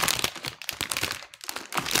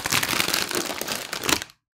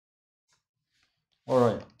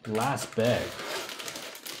 Alright, last bag.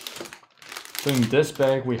 So in this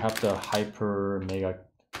bag we have the Hyper Mega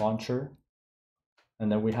Launcher.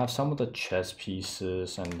 And then we have some of the chest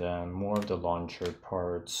pieces and then more of the launcher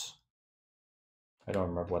parts. I don't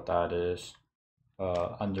remember what that is.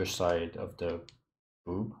 Underside of the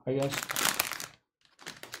boob, I guess.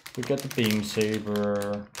 We get the beam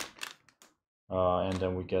saber, and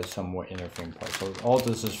then we get some more inner frame parts. So all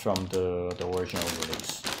this is from the original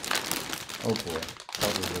release. Oh boy,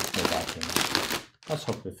 probably there's no backing. Let's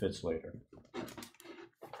hope it fits later.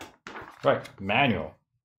 Right, manual.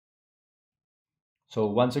 So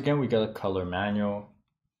once again, we get a color manual,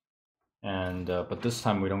 and but this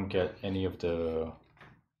time we don't get any of the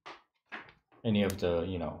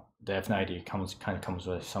you know, the F90 kind of comes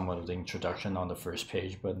with somewhat of the introduction on the first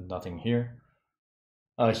page, but nothing here.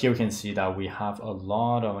 Here we can see that we have a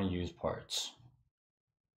lot of unused parts.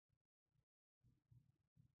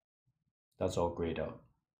 That's all grayed out.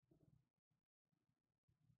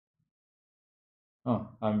 Oh,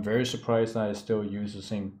 I'm very surprised that I still use the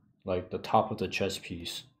same, like the top of the chest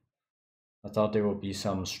piece. I thought there would be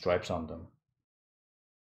some stripes on them.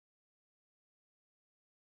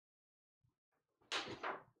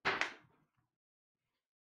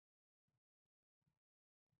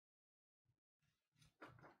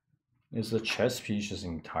 Is the chest piece just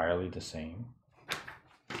entirely the same?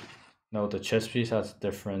 No, the chest piece has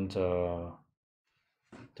different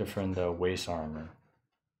waist armor.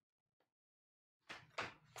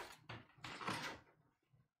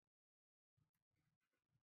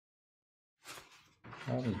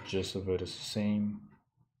 Well, the gist of it is the same.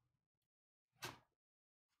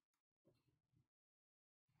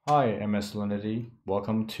 Hi, MS Linity.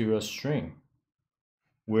 Welcome to a stream.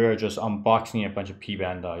 We're just unboxing a bunch of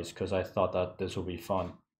P-Bandais because I thought that this would be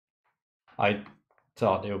fun. I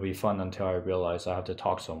thought it would be fun until I realized I have to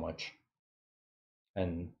talk so much.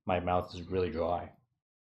 And my mouth is really dry.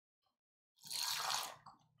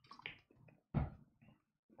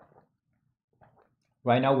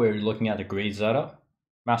 Right now we're looking at the Gray Zeta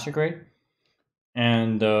Master Grade.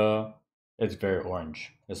 And it's very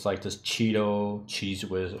orange. It's like this Cheeto Cheese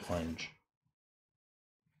Whiz orange.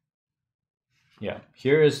 Yeah,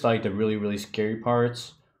 here is like the really scary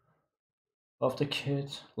parts of the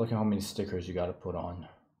kit. Look at how many stickers you gotta put on.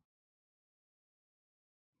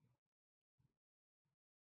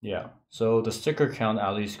 Yeah, so the sticker count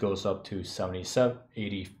at least goes up to 77,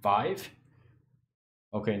 85.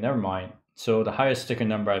 Okay, never mind. So the highest sticker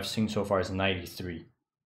number I've seen so far is 93.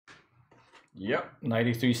 Yep,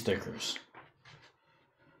 93 stickers.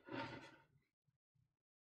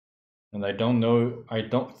 And I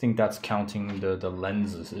don't think that's counting the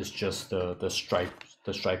lenses. It's just the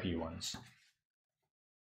stripy ones.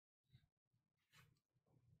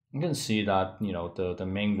 You can see that, you know, the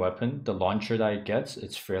main weapon, the launcher that it gets,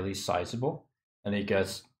 it's fairly sizable, and it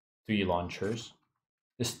gets 3 launchers.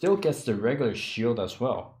 It still gets the regular shield as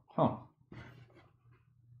well, huh?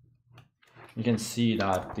 You can see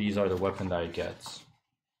that these are the weapon that it gets.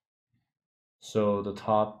 So the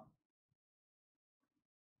top,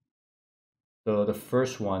 the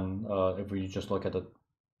first one, if we just look at the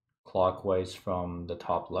clockwise from the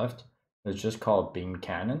top left, it's just called beam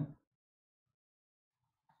cannon.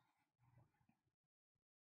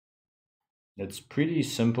 It's pretty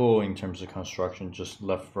simple in terms of construction, just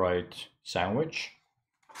left-right sandwich.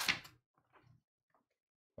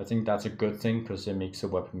 I think that's a good thing because it makes the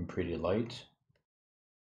weapon pretty light.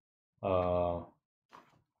 The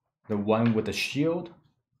one with the shield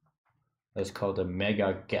is called the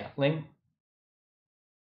Mega Gatling.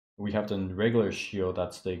 We have the regular shield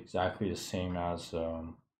that's exactly the same as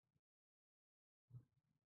the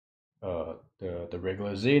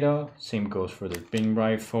regular Zeta. Same goes for the beam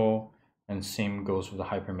rifle, and same goes for the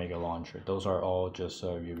Hyper Mega Launcher. Those are all just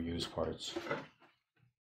reused parts.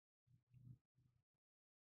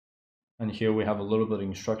 And here we have a little bit of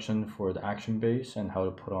instruction for the action base and how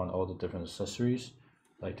to put on all the different accessories,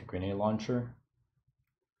 like the grenade launcher.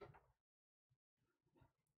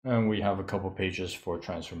 And we have a couple pages for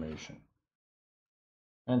transformation.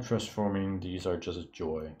 And transforming, these are just a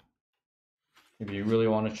joy. If you really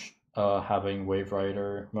want to having Wave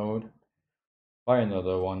Rider mode, buy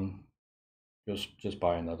another one. Just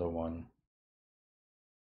buy another one.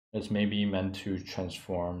 It's maybe meant to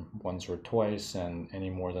transform once or twice, and any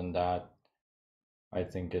more than that, I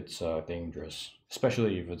think it's dangerous.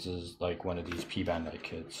 Especially if it's like one of these P-Bandai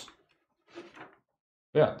kits.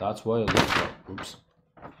 Yeah, that's what it looks like. Oops.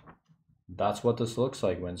 That's what this looks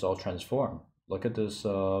like when it's all transformed. Look at this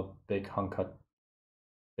big hunk-cut,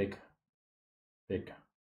 big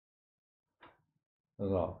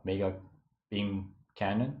mega beam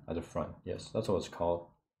cannon at the front. Yes, that's what it's called.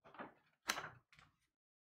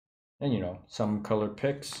 And you know, some color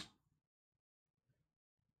picks.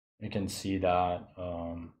 You can see that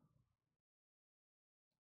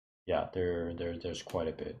yeah, there's quite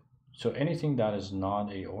a bit. So anything that is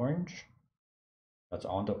not a orange, that's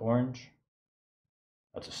on the orange,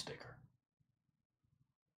 that's a sticker.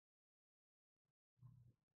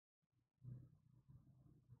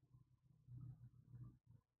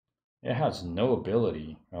 It has no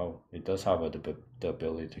ability. Oh, it does have the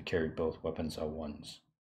ability to carry both weapons at once.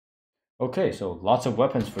 Okay, so lots of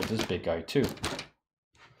weapons for this big guy too.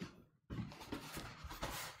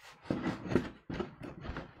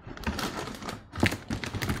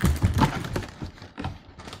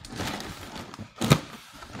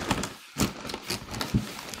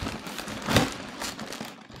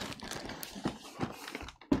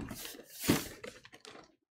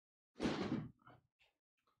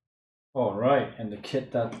 All right, and the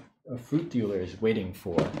kit that a fruit dealer is waiting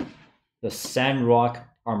for, the Sandrock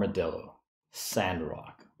Armadillo.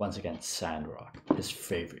 Sandrock, once again, Sandrock, his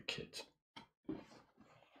favorite kit.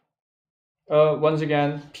 Once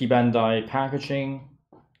again, P-Bandai packaging,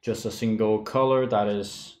 just a single color that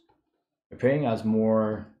is appearing as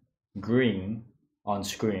more green on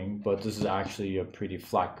screen, but this is actually a pretty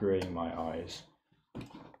flat gray in my eyes.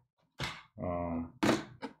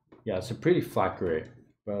 Yeah, it's a pretty flat gray,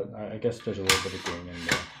 but I guess there's a little bit of green in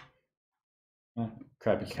there.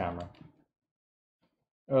 Crappy camera.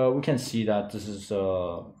 We can see that this is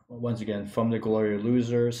once again from the Glory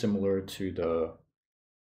Loser, similar to the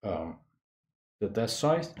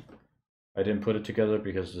Deathscythe. I didn't put it together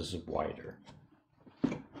because this is wider.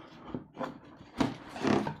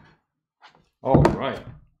 All right.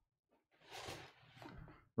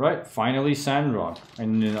 Right, finally Sandrock. I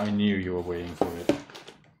knew you were waiting for it.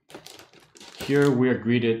 Here we are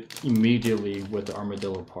greeted immediately with the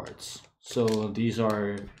Armadillo parts. So these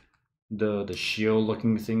are the shield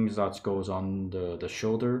looking things that goes on the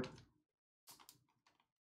shoulder.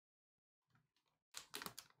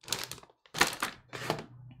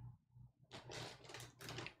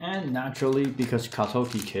 And naturally, because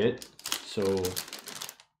Katoki kit, so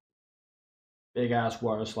big ass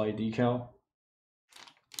water slide decal.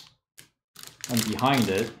 And behind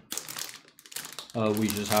it, we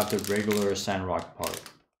just have the regular Sandrock part.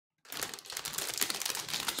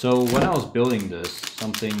 So when I was building this,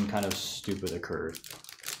 something kind of stupid occurred.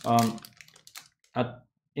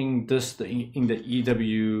 In the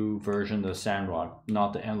EW version, the Sandrock,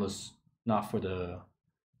 not the endless, not for the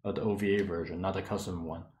OVA version, not the custom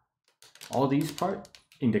one. All these parts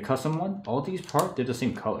in the custom one, all these parts they're the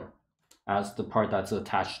same color as the part that's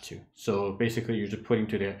attached to. So basically, you're just putting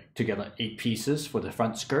together 8 pieces for the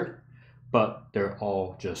front skirt, but they're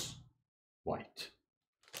all just white.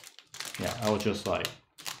 Yeah, I was just like,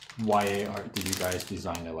 why did you guys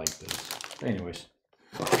design it like this? But anyways.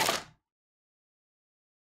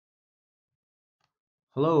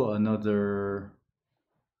 Hello, another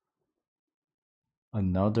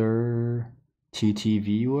TT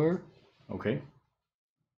viewer. Okay.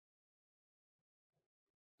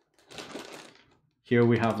 Here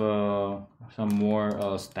we have some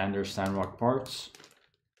more standard Sandrock parts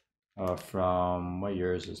from what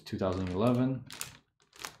year is this? 2011.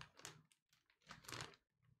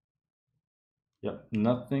 Yep,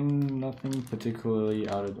 nothing particularly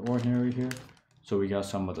out of the ordinary here. So we got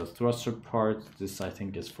some of the thruster parts. This I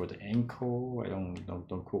think is for the ankle.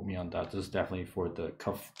 Don't quote me on that. This is definitely for the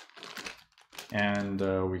cuff. And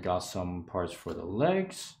we got some parts for the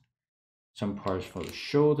legs, some parts for the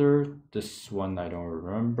shoulder. This one I don't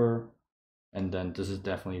remember. And then this is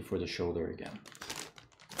definitely for the shoulder again.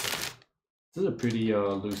 This is a pretty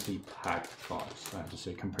loosely packed box, I have to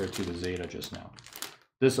say, compared to the Zeta just now.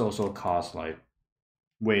 This also costs like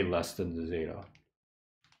way less than the Zeta.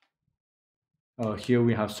 Here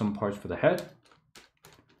we have some parts for the head.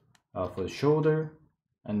 for the shoulder,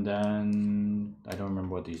 and then I don't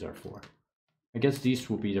remember what these are for. I guess these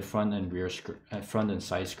will be the front and rear skirt, front and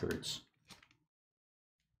side skirts.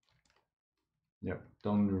 Yep,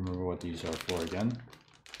 don't remember what these are for again.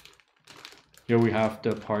 Here we have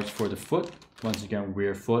the parts for the foot. Once again,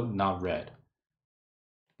 rear foot, not red.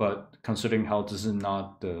 But considering how this is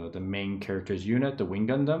not the main character's unit, the Wing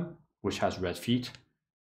Gundam, which has red feet,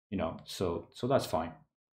 you know, so that's fine.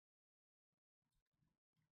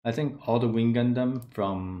 I think all the Wing Gundam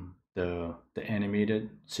from the animated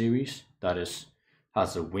series that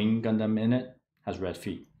has a Wing Gundam in it has red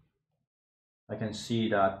feet. I can see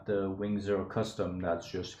that the Wing Zero Custom that's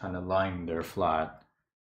just kind of lying there flat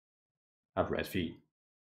have red feet.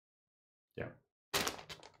 Yeah.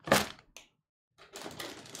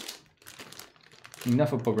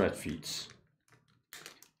 Enough about red feet.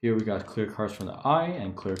 Here we got clear cards from the eye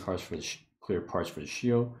and clear cards for the clear parts for the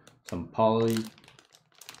shield, some poly,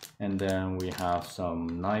 and then we have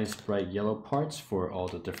some nice bright yellow parts for all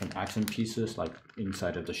the different accent pieces, like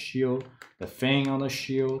inside of the shield, the fang on the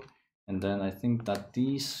shield, and then I think that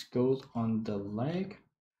these goes on the leg.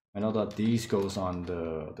 I know that these goes on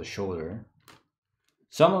the shoulder.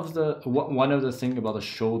 Some of the one of the thing about the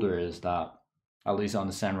shoulder is that, at least on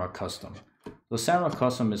the Sandrock Custom, the Sandrock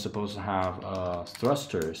Custom is supposed to have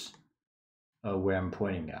thrusters where I'm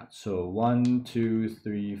pointing at. So 1, 2,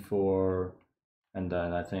 3, 4, and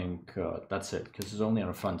then I think that's it, because it's only on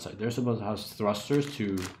the front side. They're supposed to have thrusters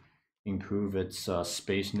to improve its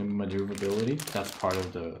space maneuverability. That's part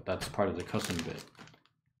of the custom bit,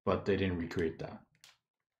 but they didn't recreate that.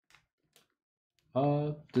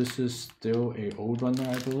 This is still a old runner,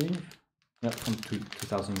 I believe. Yep, from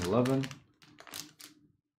 2011.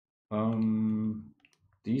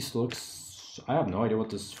 These looks, I have no idea what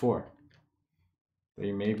this is for.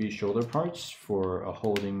 They may be shoulder parts for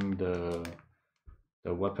holding the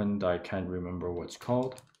weapon that I can't remember what's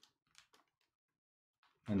called.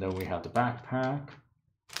 And then we have the backpack.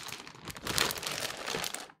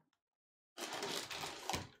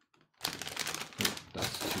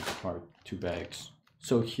 That's two bags.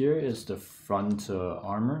 So here is the front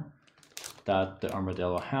armor that the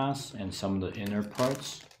Armadillo has, and some of the inner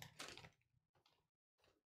parts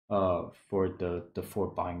for the 4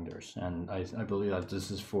 binders. And I believe that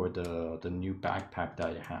this is for the new backpack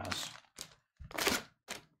that it has.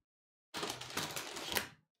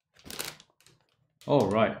 Oh,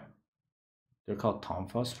 right. They're called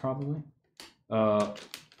tonfas, probably.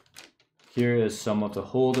 Here is some of the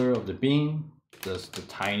holder of the beam. There's the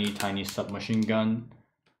tiny submachine gun.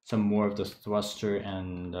 Some more of the thruster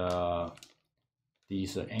and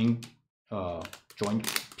these joint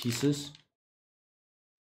pieces.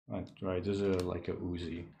 Right, these are like a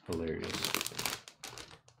Uzi. Hilarious.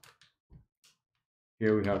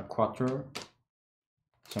 Here we have Quattro.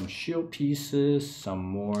 Some shield pieces, some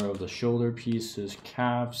more of the shoulder pieces,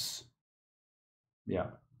 calves, yeah,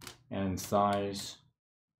 and thighs,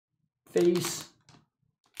 face.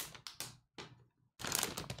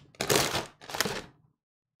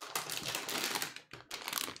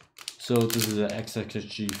 So this is an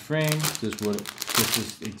XXG frame. This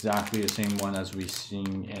is exactly the same one as we've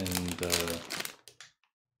seen in the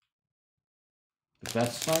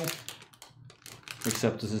Deathscythe.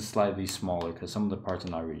 Except this is slightly smaller because some of the parts are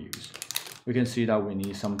not reused. We can see that we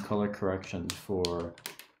need some color corrections for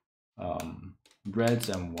reds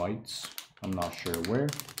and whites. I'm not sure where.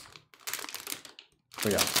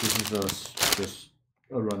 But yeah, this is just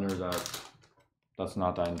a runner that's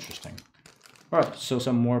not that interesting. Alright, so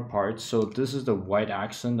some more parts. So this is the white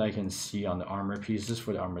accent I can see on the armor pieces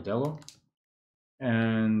for the Armadillo.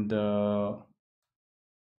 And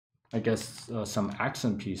I guess some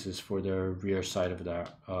accent pieces for the rear side of the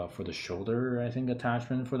for the shoulder, I think,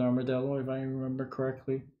 attachment for the Armadillo, if I remember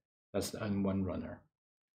correctly. That's the N1 runner.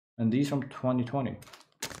 And these from 2020.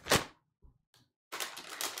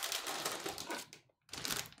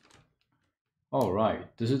 All right,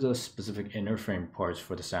 this is the specific inner frame parts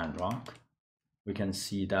for the Sandrock. We can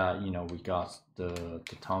see that, you know, we got the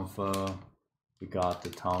tonfa, we got the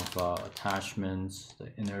tonfa attachments,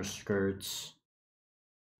 the inner skirts,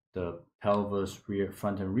 the pelvis, rear,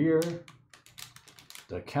 front and rear,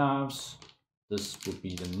 the calves. This would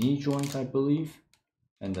be the knee joint, I believe,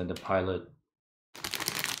 and then the pilot,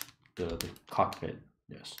 the cockpit,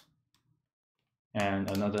 yes. And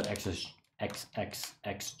another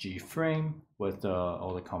XXG frame with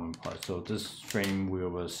all the common parts. So this frame we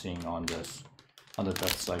were seeing on the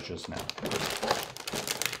Deathscythe just now.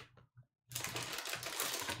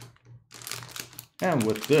 And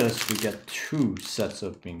with this, we get 2 sets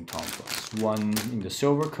of beam tonfas. One in the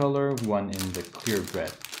silver color, one in the clear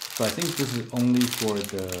red. So I think this is only for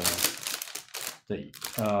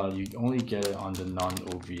you only get it on the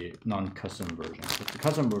non-OVA, non-custom version. But the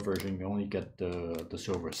custom version, you only get the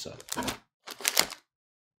silver set.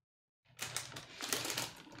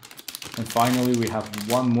 And finally, we have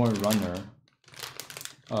one more runner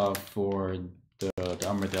for the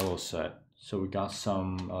Armadillo set. So we got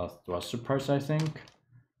some thruster parts, I think.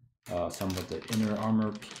 Some of the inner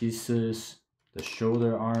armor pieces, the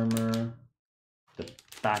shoulder armor, the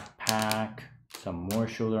backpack, some more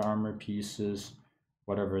shoulder armor pieces,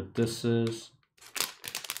 whatever this is.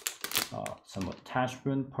 Some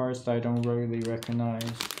attachment parts that I don't really recognize.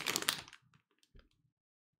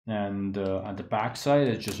 And on the back side,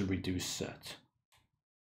 it's just a reduced set.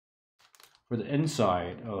 For the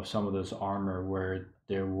inside of some of this armor where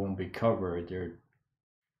there won't be covered,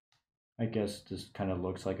 I guess this kind of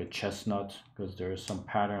looks like a chestnut because there's some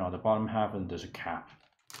pattern on the bottom half and there's a cap.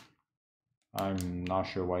 I'm not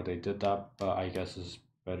sure why they did that, but I guess it's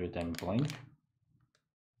better than blank.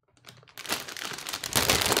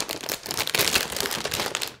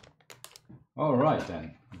 All right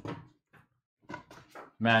then.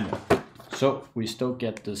 Manual. So we still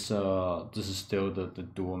get this. This is still the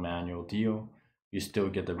dual manual deal. You still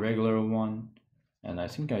get the regular one, and I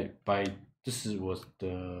think this was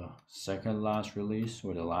the second last release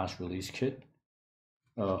or the last release kit.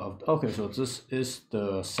 Okay, so this is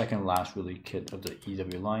the second last release kit of the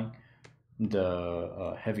EW line.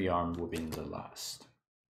 The heavy arm will be in the last.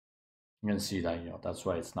 You can see that, that's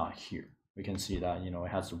why it's not here. We can see that, it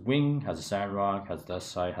has a wing, has a Sandrock, has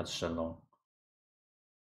Deathscythe, has Shenlong,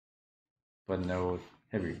 but no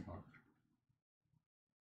heavy arm.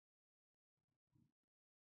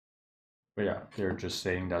 But yeah, they're just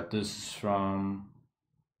saying that this is from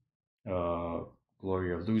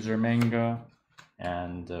Glory of Loser manga,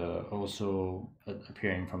 and also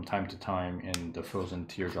appearing from time to time in the Frozen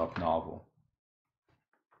Teardrop novel.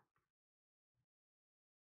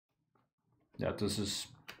 Yeah, this is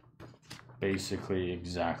basically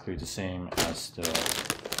exactly the same as the...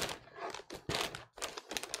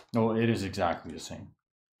 No, it is exactly the same.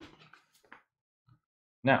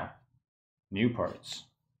 Now, new parts.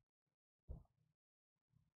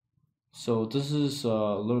 So this is a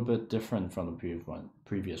little bit different from the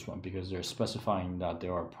previous one because they're specifying that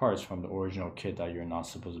there are parts from the original kit that you're not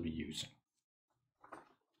supposed to be using.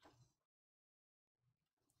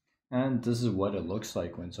 And this is what it looks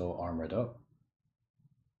like when it's all armored up.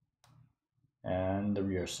 And the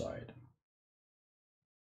rear side.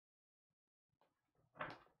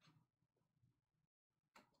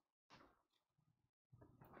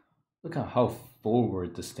 Look at how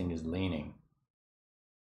forward this thing is leaning.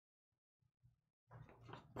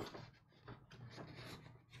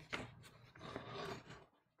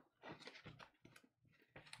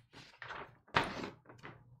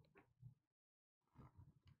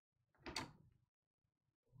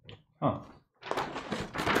 Huh.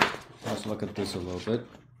 Let's look at this a little bit.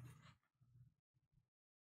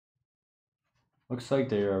 Looks like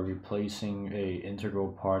they are replacing a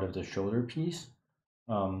integral part of the shoulder piece.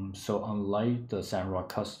 So unlike the Sandrock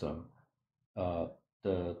Custom,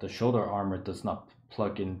 the shoulder armor does not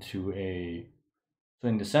plug into a... So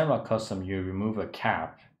in the Sandrock Custom, you remove a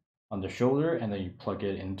cap on the shoulder and then you plug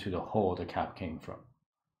it into the hole the cap came from.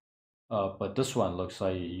 But this one looks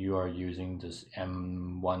like you are using this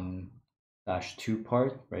M1-2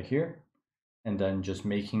 part right here, and then just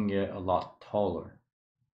making it a lot taller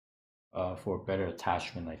for better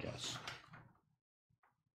attachment, I guess.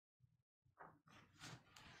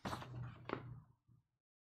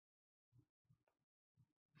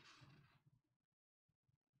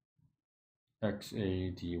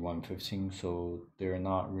 XAD115, so they're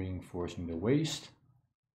not reinforcing the waist,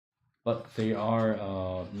 but they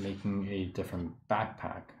are making a different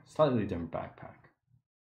backpack, slightly different backpack.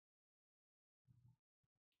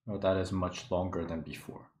 Well, that is much longer than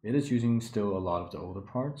before. It is using still a lot of the older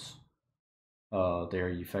parts. They're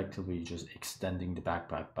effectively just extending the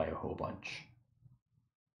backpack by a whole bunch.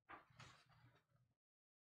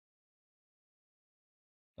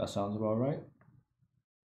 That sounds about right?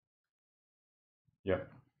 Yep.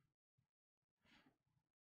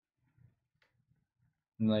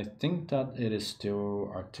 And I think that it is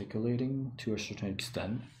still articulating to a certain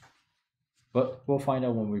extent, but we'll find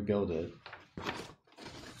out when we build it.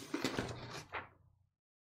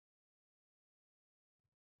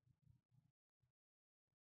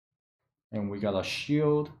 And we got a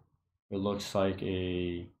shield. It looks like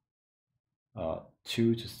a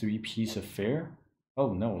 2 to 3 piece affair.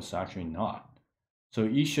 Oh no, it's actually not. So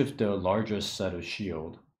each of the largest set of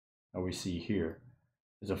shield that we see here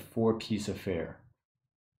is a 4-piece affair.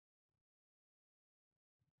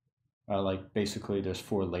 Like basically there's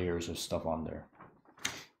 4 layers of stuff on there.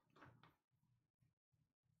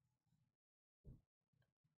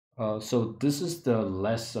 So this is the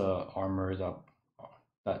less armored up,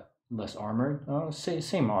 less armored,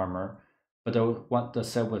 same armor, but the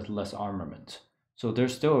set with less armament. So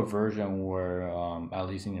there's still a version where, at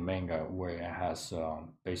least in the manga, where it has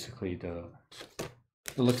basically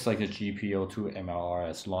it looks like the GPO2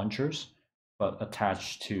 MLRS launchers, but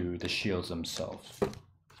attached to the shields themselves.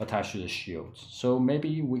 Attached to the shields. So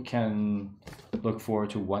maybe we can look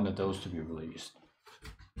forward to one of those to be released.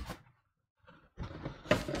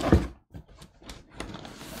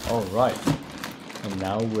 All right, and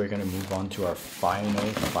now we're gonna move on to our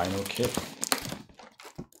final kit.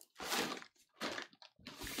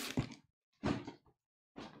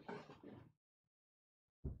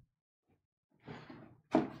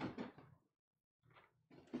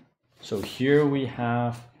 So here we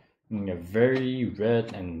have, in a very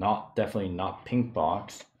red and definitely not pink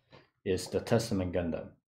box, is the Testament Gundam.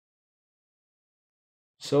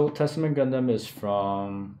 So Testament Gundam is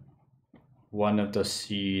from one of the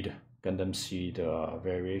Gundam Seed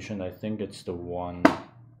variation. I think it's the one.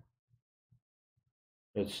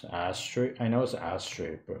 It's Ashtray. I know it's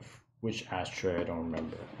Ashtray, but which Ashtray I don't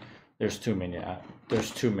remember. There's too many.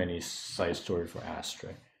 There's too many side story for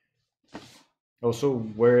Ashtray. Also,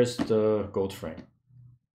 where is the gold frame?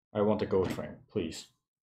 I want the gold frame, please.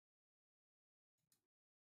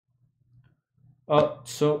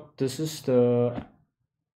 So this is the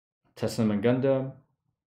Testament Gundam.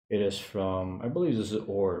 It is from, I believe this is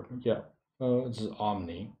Orb. Yeah, this is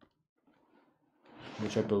Omni,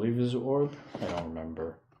 which I believe is Orb. I don't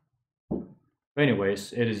remember. But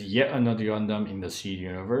anyways, it is yet another Gundam in the Seed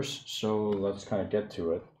universe. So let's kind of get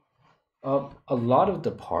to it. A lot of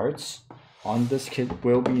the parts on this kit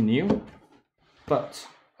will be new, but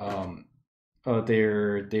they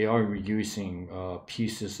are reusing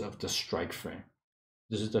pieces of the strike frame.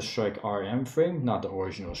 This is the strike RM frame, not the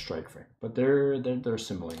original strike frame, but they're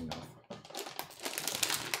similar enough.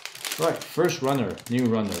 Right, first runner, new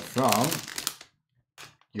runner from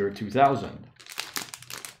year 2000,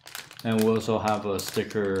 and we also have a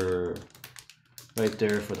sticker right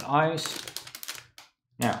there for the eyes.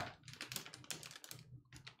 Now,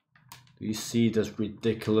 do you see this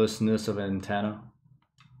ridiculousness of an antenna?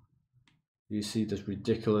 Do you see this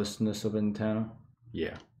ridiculousness of antenna?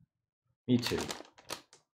 Yeah, me too.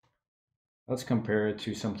 Let's compare it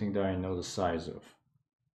to something that I know the size of.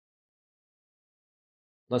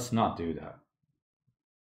 Let's not do that.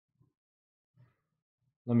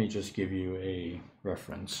 Let me just give you a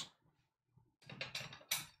reference.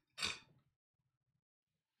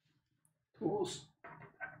 Tools.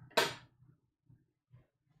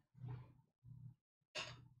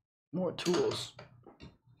 More tools.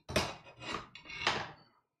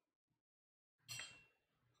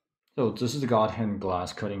 So this is the God Hand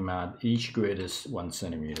glass cutting mat. Each grid is 1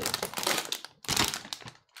 centimeter.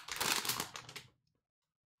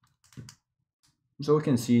 So we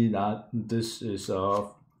can see that this is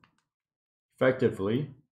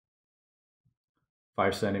effectively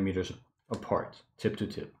 5 centimeters apart, tip to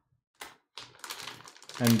tip.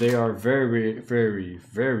 And they are very, very,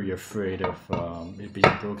 very afraid of it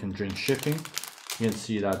being broken during shipping. You can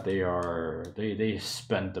see that they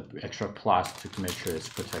spent the extra plastic to make sure it's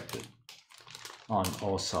protected on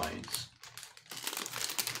all sides.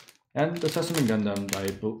 And the Testament Gundam,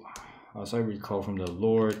 as I recall from the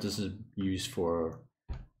lore, this is used for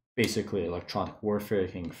basically electronic warfare.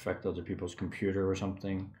 It can infect other people's computer or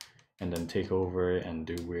something, and then take over and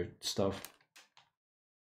do weird stuff.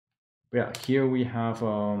 But yeah, here we have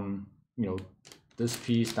you know, this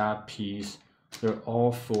piece, that piece. They're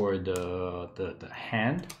all for the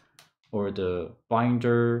hand or the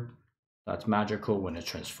binder. That's magical. When it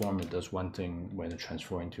transforms, it does one thing. When it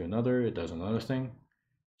transforms into another, it does another thing.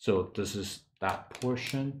 So this is that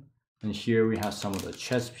portion. And here we have some of the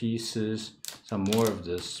chest pieces, some more of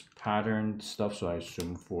this pattern stuff. So I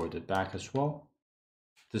assume for the back as well.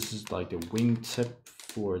 This is like the wingtip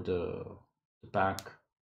for the back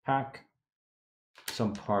pack.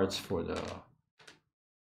 Some parts for the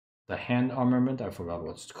hand armament, I forgot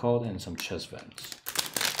what it's called, and some chest vents.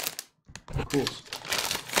 Cool.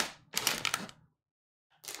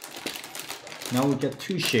 Now we get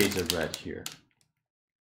 2 shades of red here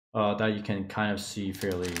that you can kind of see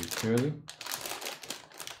fairly clearly.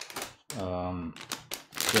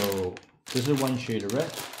 So this is 1 shade of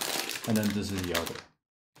red, and then this is the other.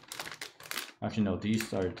 Actually, no,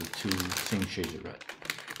 these are the 2 same shades of red.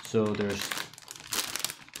 So there's,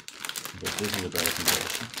 but this is a better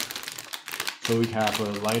comparison. So we have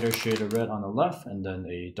a lighter shade of red on the left and then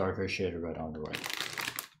a darker shade of red on the right.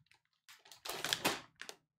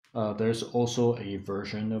 There's also a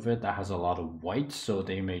version of it that has a lot of white, so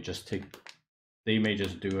they may just do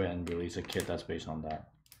it and release a kit that's based on that.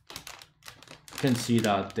 You can see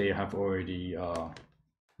that they have already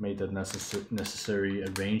made the necessary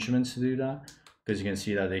arrangements to do that, because you can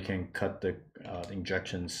see that they can cut the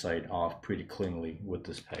injection site off pretty cleanly with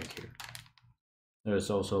this peg here. There's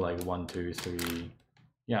also like 1, 2, 3.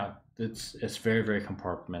 Yeah, it's very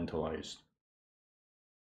compartmentalized.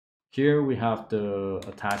 Here we have the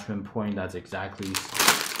attachment point that's exactly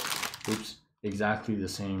the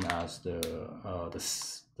same as the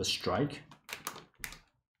strike.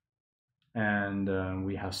 And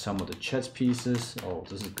we have some of the chest pieces. Oh,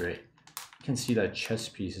 this is great. You can see that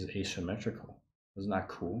chest piece is asymmetrical. Isn't that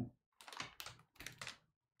cool?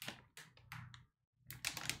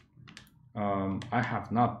 I have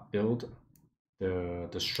not built the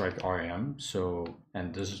strike RM,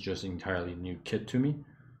 and this is just entirely new kit to me.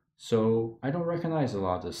 So I don't recognize a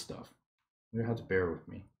lot of this stuff. You have to bear with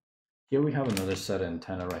me. Here we have another set of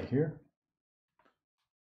antenna right here.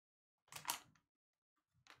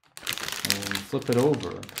 And flip it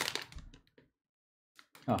over.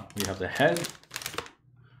 We have the head.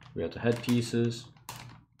 We have the head pieces.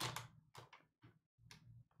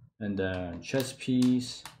 And then chest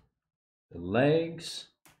piece. The legs.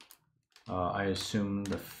 I assume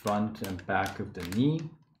the front and back of the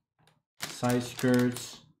knee. Side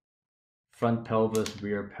skirts. Front pelvis,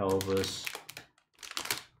 rear pelvis,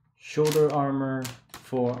 shoulder armor,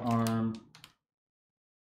 forearm.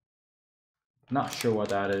 Not sure what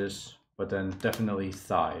that is, but then definitely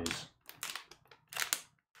thighs.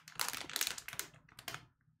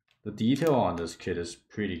 The detail on this kit is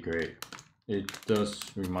pretty great. It does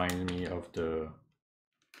remind me of the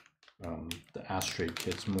Ashtray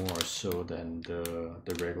kits more so than the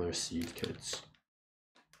regular seed kits.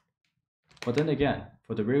 But then again,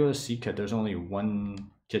 for the regular seed kit, there's only one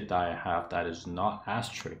kit that I have that is not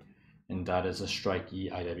Ashtray, and that is a Strike E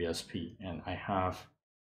IWSP, and I have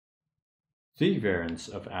 3 variants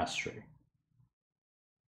of Ashtray.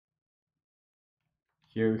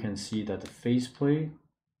 Here we can see that the faceplate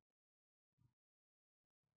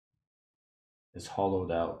is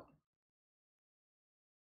hollowed out.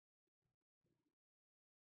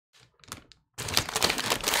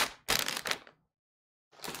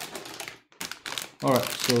 Alright,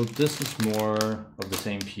 so this is more of the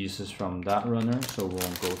same pieces from that runner, so we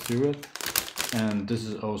won't go through it. And this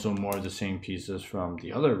is also more of the same pieces from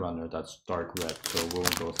the other runner that's dark red, so we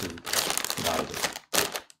won't go through that either.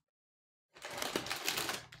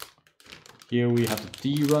 Here we have the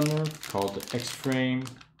D runner called the X frame.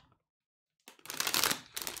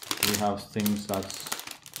 We have things that's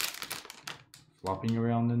flopping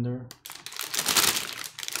around in there.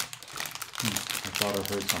 I thought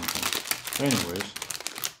I heard something. Anyways,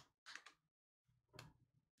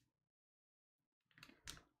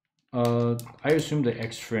 I assume the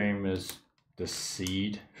X frame is the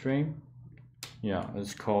seed frame. Yeah,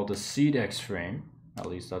 it's called the seed X frame. At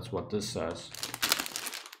least that's what this says.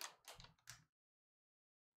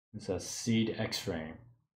 It says seed X frame.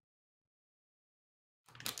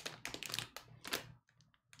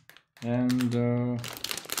 And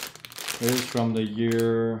it is from the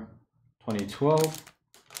year 2012.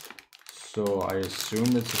 So I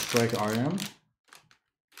assume it's a Strike RM,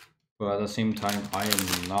 but at the same time I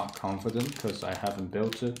am not confident because I haven't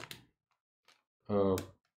built it.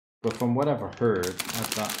 But from what I've heard,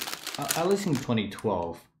 at least in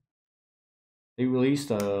 2012, they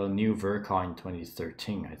released a new Verca in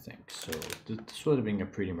 2013, I think. So this would have been a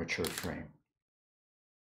pretty mature frame.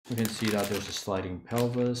 You can see that there's a sliding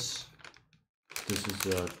pelvis. This is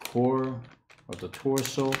the core of the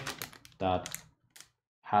torso that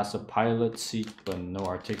has a pilot seat but no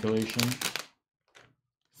articulation.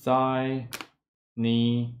 Thigh,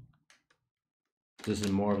 knee. This is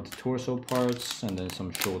more of the torso parts, and then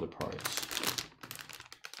some shoulder parts.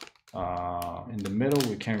 In the middle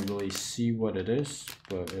we can't really see what it is,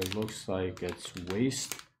 but it looks like it's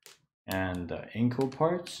waist and ankle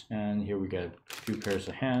parts. And here we get a few pairs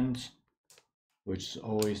of hands, which is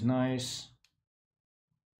always nice.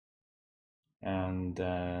 And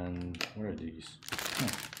then, what are these?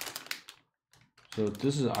 So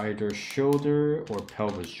this is either shoulder or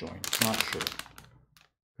pelvis joint, not sure.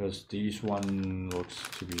 Because these one looks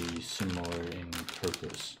to be similar in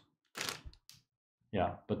purpose.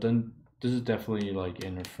 Yeah, but then this is definitely like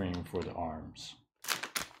inner frame for the arms.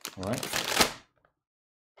 Alright.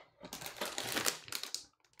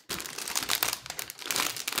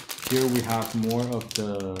 Here we have more of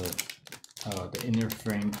the inner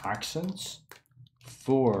frame accents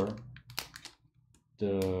for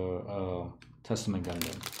the Testament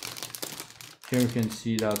Gundam. Here we can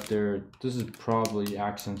see that this is probably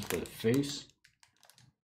accents for the face.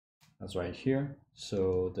 That's right here.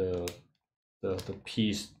 So the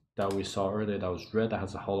piece that we saw earlier that was red, that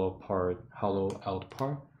has a hollow out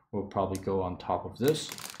part, will probably go on top of this.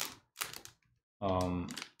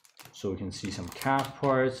 So we can see some calf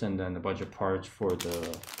parts and then a bunch of parts for the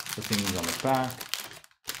things on the back.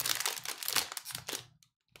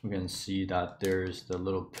 We can see that there's the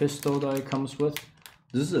little pistol that it comes with.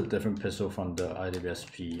 This is a different pistol from the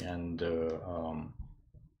IWSP and the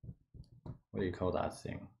what do you call that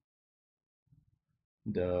thing?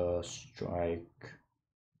 The Strike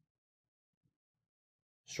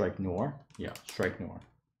Noir? Yeah, Strike Noir.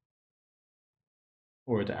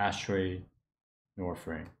 Or the Ashtray Noir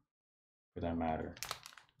frame, for that matter.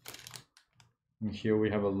 And here we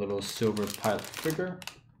have a little silver pilot figure.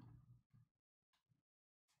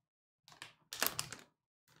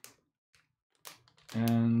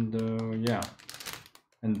 And yeah,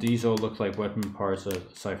 and these all look like weapon parts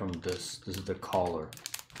aside from this. This is the collar.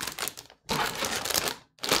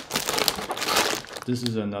 This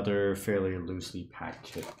is another fairly loosely packed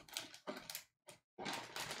kit.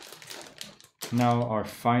 Now our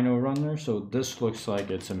final runner. So this looks like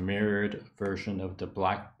it's a mirrored version of the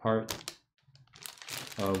black part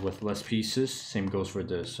with less pieces. Same goes for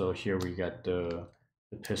this. So here we got the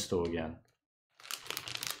pistol again.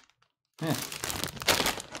 Yeah.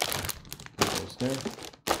 Goes there.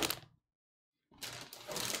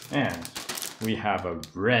 And we have a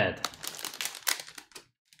red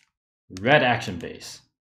action base,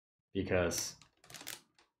 because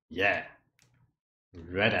yeah,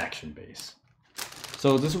 red action base.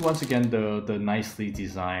 So this is once again the nicely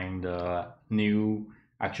designed new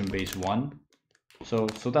action base 1. So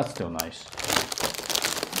that's still nice.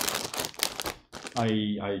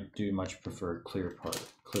 I do much prefer clear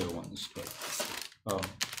ones, but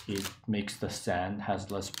it makes the stand has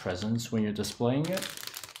less presence when you're displaying it.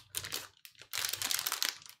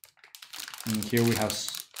 And here we have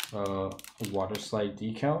a water slide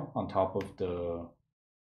decal on top of the,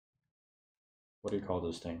 what do you call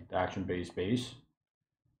this thing? The action base.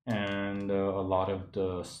 And a lot of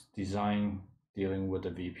the design dealing with the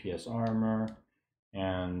VPS armor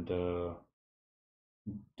and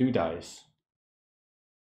doodays.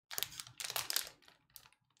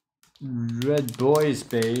 Red Boys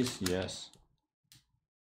base, yes.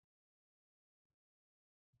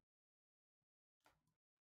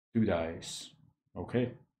 Doodays,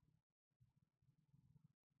 okay.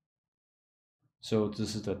 So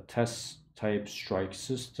this is the test type strike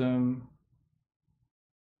system.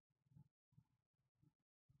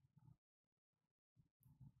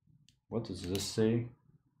 What does this say?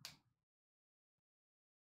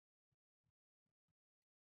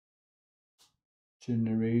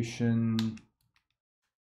 Generation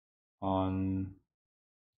on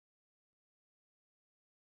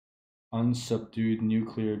unsubdued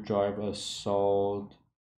nuclear drive assault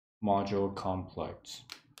module complex.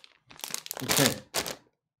 Okay.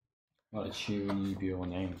 What a cheery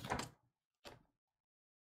name.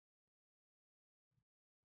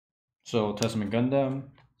 So Testament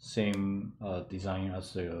Gundam, same design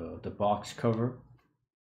as the box cover.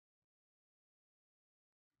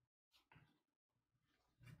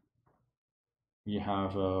 We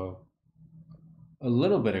have a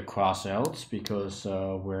little bit of cross-outs because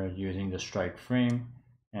we're using the strike frame,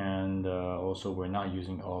 and also we're not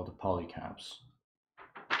using all the polycaps.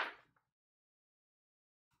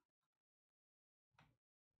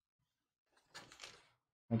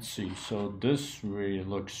 Let's see, so this really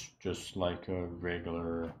looks just like a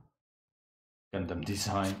regular Gundam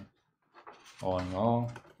design, all in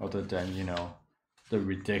all, other than, you know, the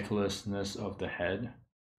ridiculousness of the head.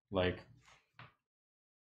 Like,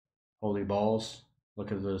 holy balls,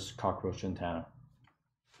 look at this cockroach antenna.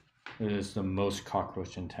 It is the most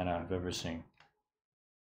cockroach antenna I've ever seen.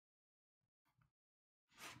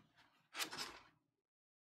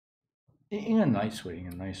 In a nice way, in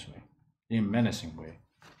a menacing way.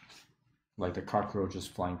 Like the cockroach is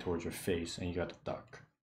flying towards your face and you got to duck.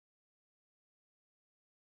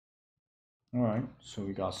 Alright, so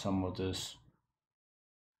we got some of this.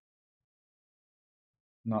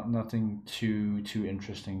 Nothing too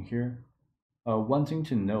interesting here. One thing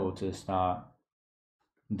to note is that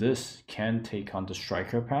this can take on the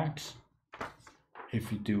striker packs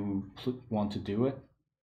if you do want to do it.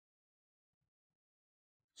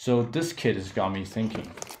 So this kit has got me thinking,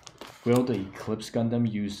 will the Eclipse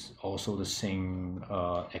Gundam use also the same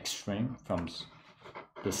X-frame from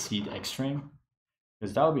the Seed X-frame?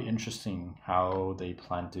 Because that would be interesting how they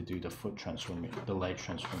plan to do the foot transformation, the leg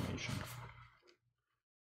transformation.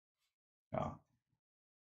 Yeah.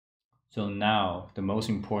 So now the most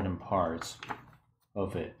important parts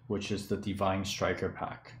of it, which is the Divine Striker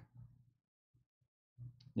pack,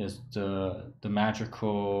 is the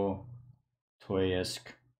magical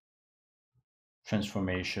toy-esque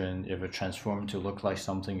transformation. If it transforms to look like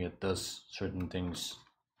something, it does certain things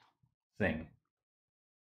thing.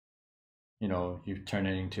 You know, you turn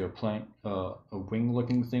it into a plane, a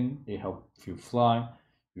wing-looking thing, it helps you fly.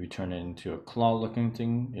 You turn it into a claw-looking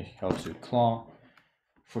thing, it helps you claw.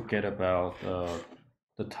 Forget about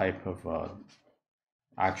the type of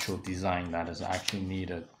actual design that is actually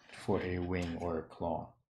needed for a wing or a claw.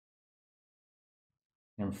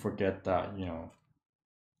 And forget that, you know,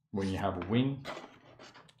 when you have a wing,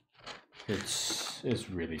 it's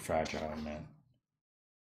really fragile, man.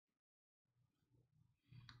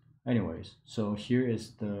 Anyways, so here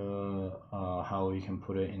is the how you can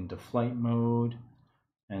put it in the flight mode,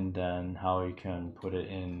 and then how you can put it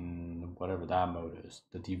in whatever that mode is.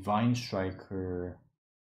 The Divine Striker,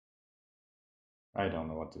 I don't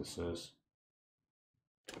know what this is.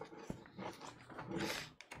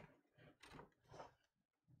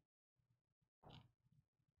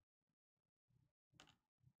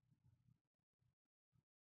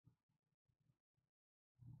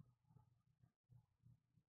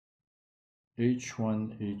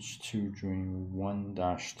 H1, H2 Dream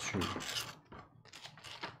 1-2.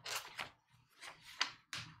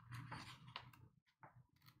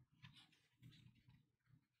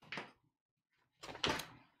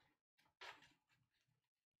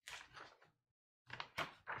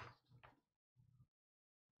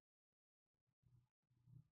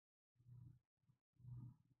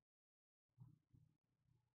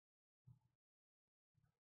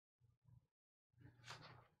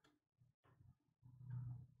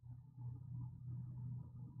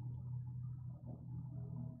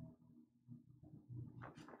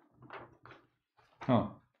 Huh.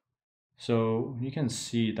 So you can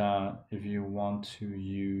see that if you want to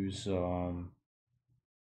use the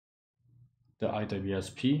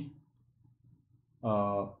IWSP,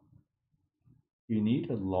 you need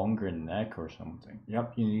a longer neck or something.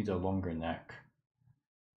 Yep, you need a longer neck.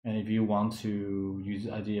 And if you want to use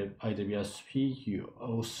IWSP, you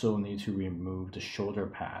also need to remove the shoulder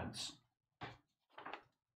pads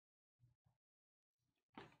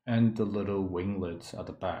and the little winglets at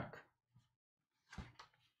the back.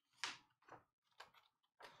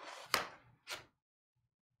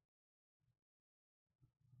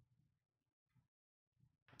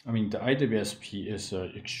 I mean, the IWSP is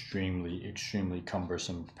an extremely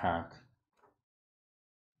cumbersome pack.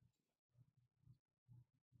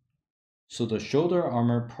 So the shoulder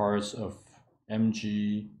armor parts of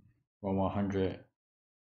MG 1100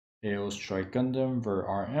 AO Strike Gundam ver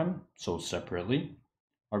RM, sold separately,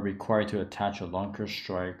 are required to attach a Lunker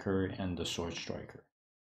Striker and the Sword Striker.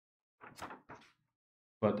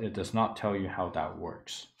 But it does not tell you how that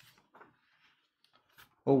works.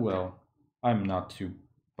 Oh well, I'm not too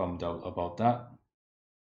bummed out about that.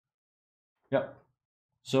 Yep.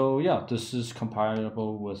 So yeah, this is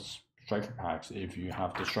compatible with Striker packs if you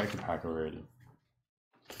have the Striker pack already.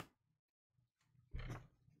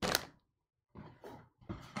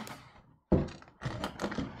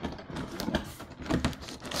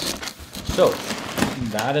 So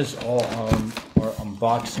that is all on our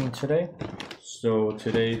unboxing today. So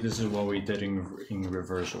today this is what we did in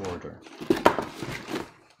reverse order.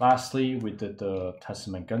 Lastly, we did the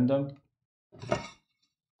Testament Gundam.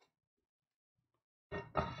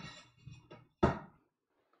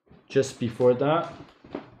 Just before that,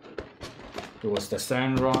 it was the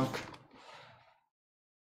Sandrock.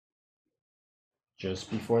 Just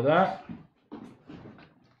before that,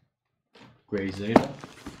 Gray Zeta.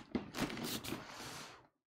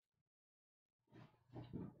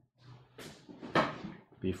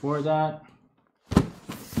 Before that,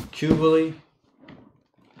 Qubeley.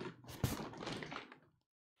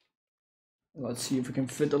 Let's see if we can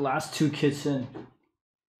fit the last two kits in.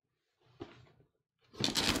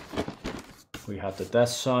 We have the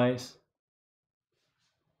Deathscythe.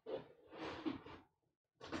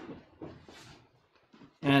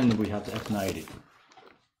 And we have the F90.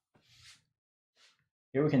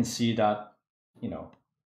 Here we can see that, you know,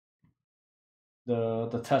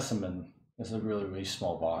 the Testament is a really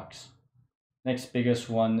small box. Next biggest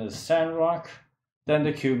one is Sandrock, then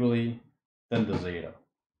the Qubeley, then the Zeta.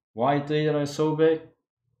 Why Zeta is so big?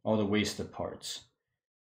 All the wasted parts.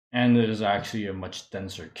 And it is actually a much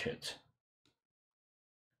denser kit.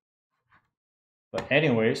 But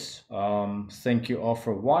anyways, thank you all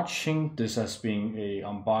for watching. This has been a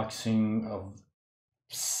unboxing of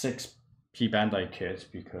 6 P-Bandai kits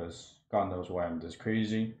because God knows why I'm this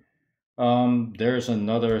crazy. There's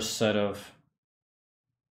another set of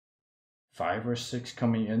 5 or 6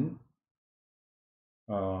 coming in.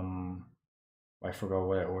 I forgot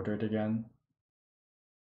what I ordered again.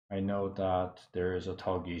 I know that there is a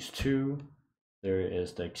Tallgeese 2. There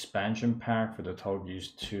is the expansion pack for the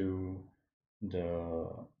Tallgeese 2, the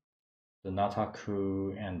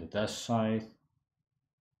Nataku, and the Deathscythe.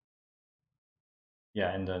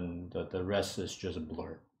 Yeah, and then the rest is just a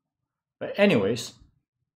blur. But anyways,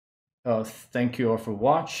 thank you all for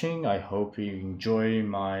watching. I hope you enjoy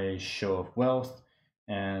my show of wealth,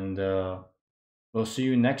 and we'll see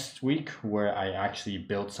you next week where I actually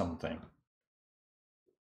build something.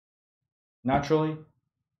 Naturally,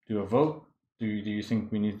 do a vote. Do you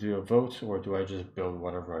think we need to do a vote, or do I just build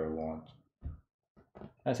whatever I want?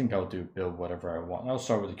 I think I'll build whatever I want. I'll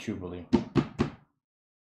start with the Qubeley.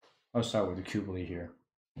 I'll start with the Qubeley here.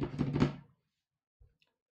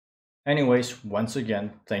 Anyways, once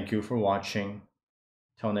again, thank you for watching.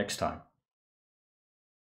 Till next time.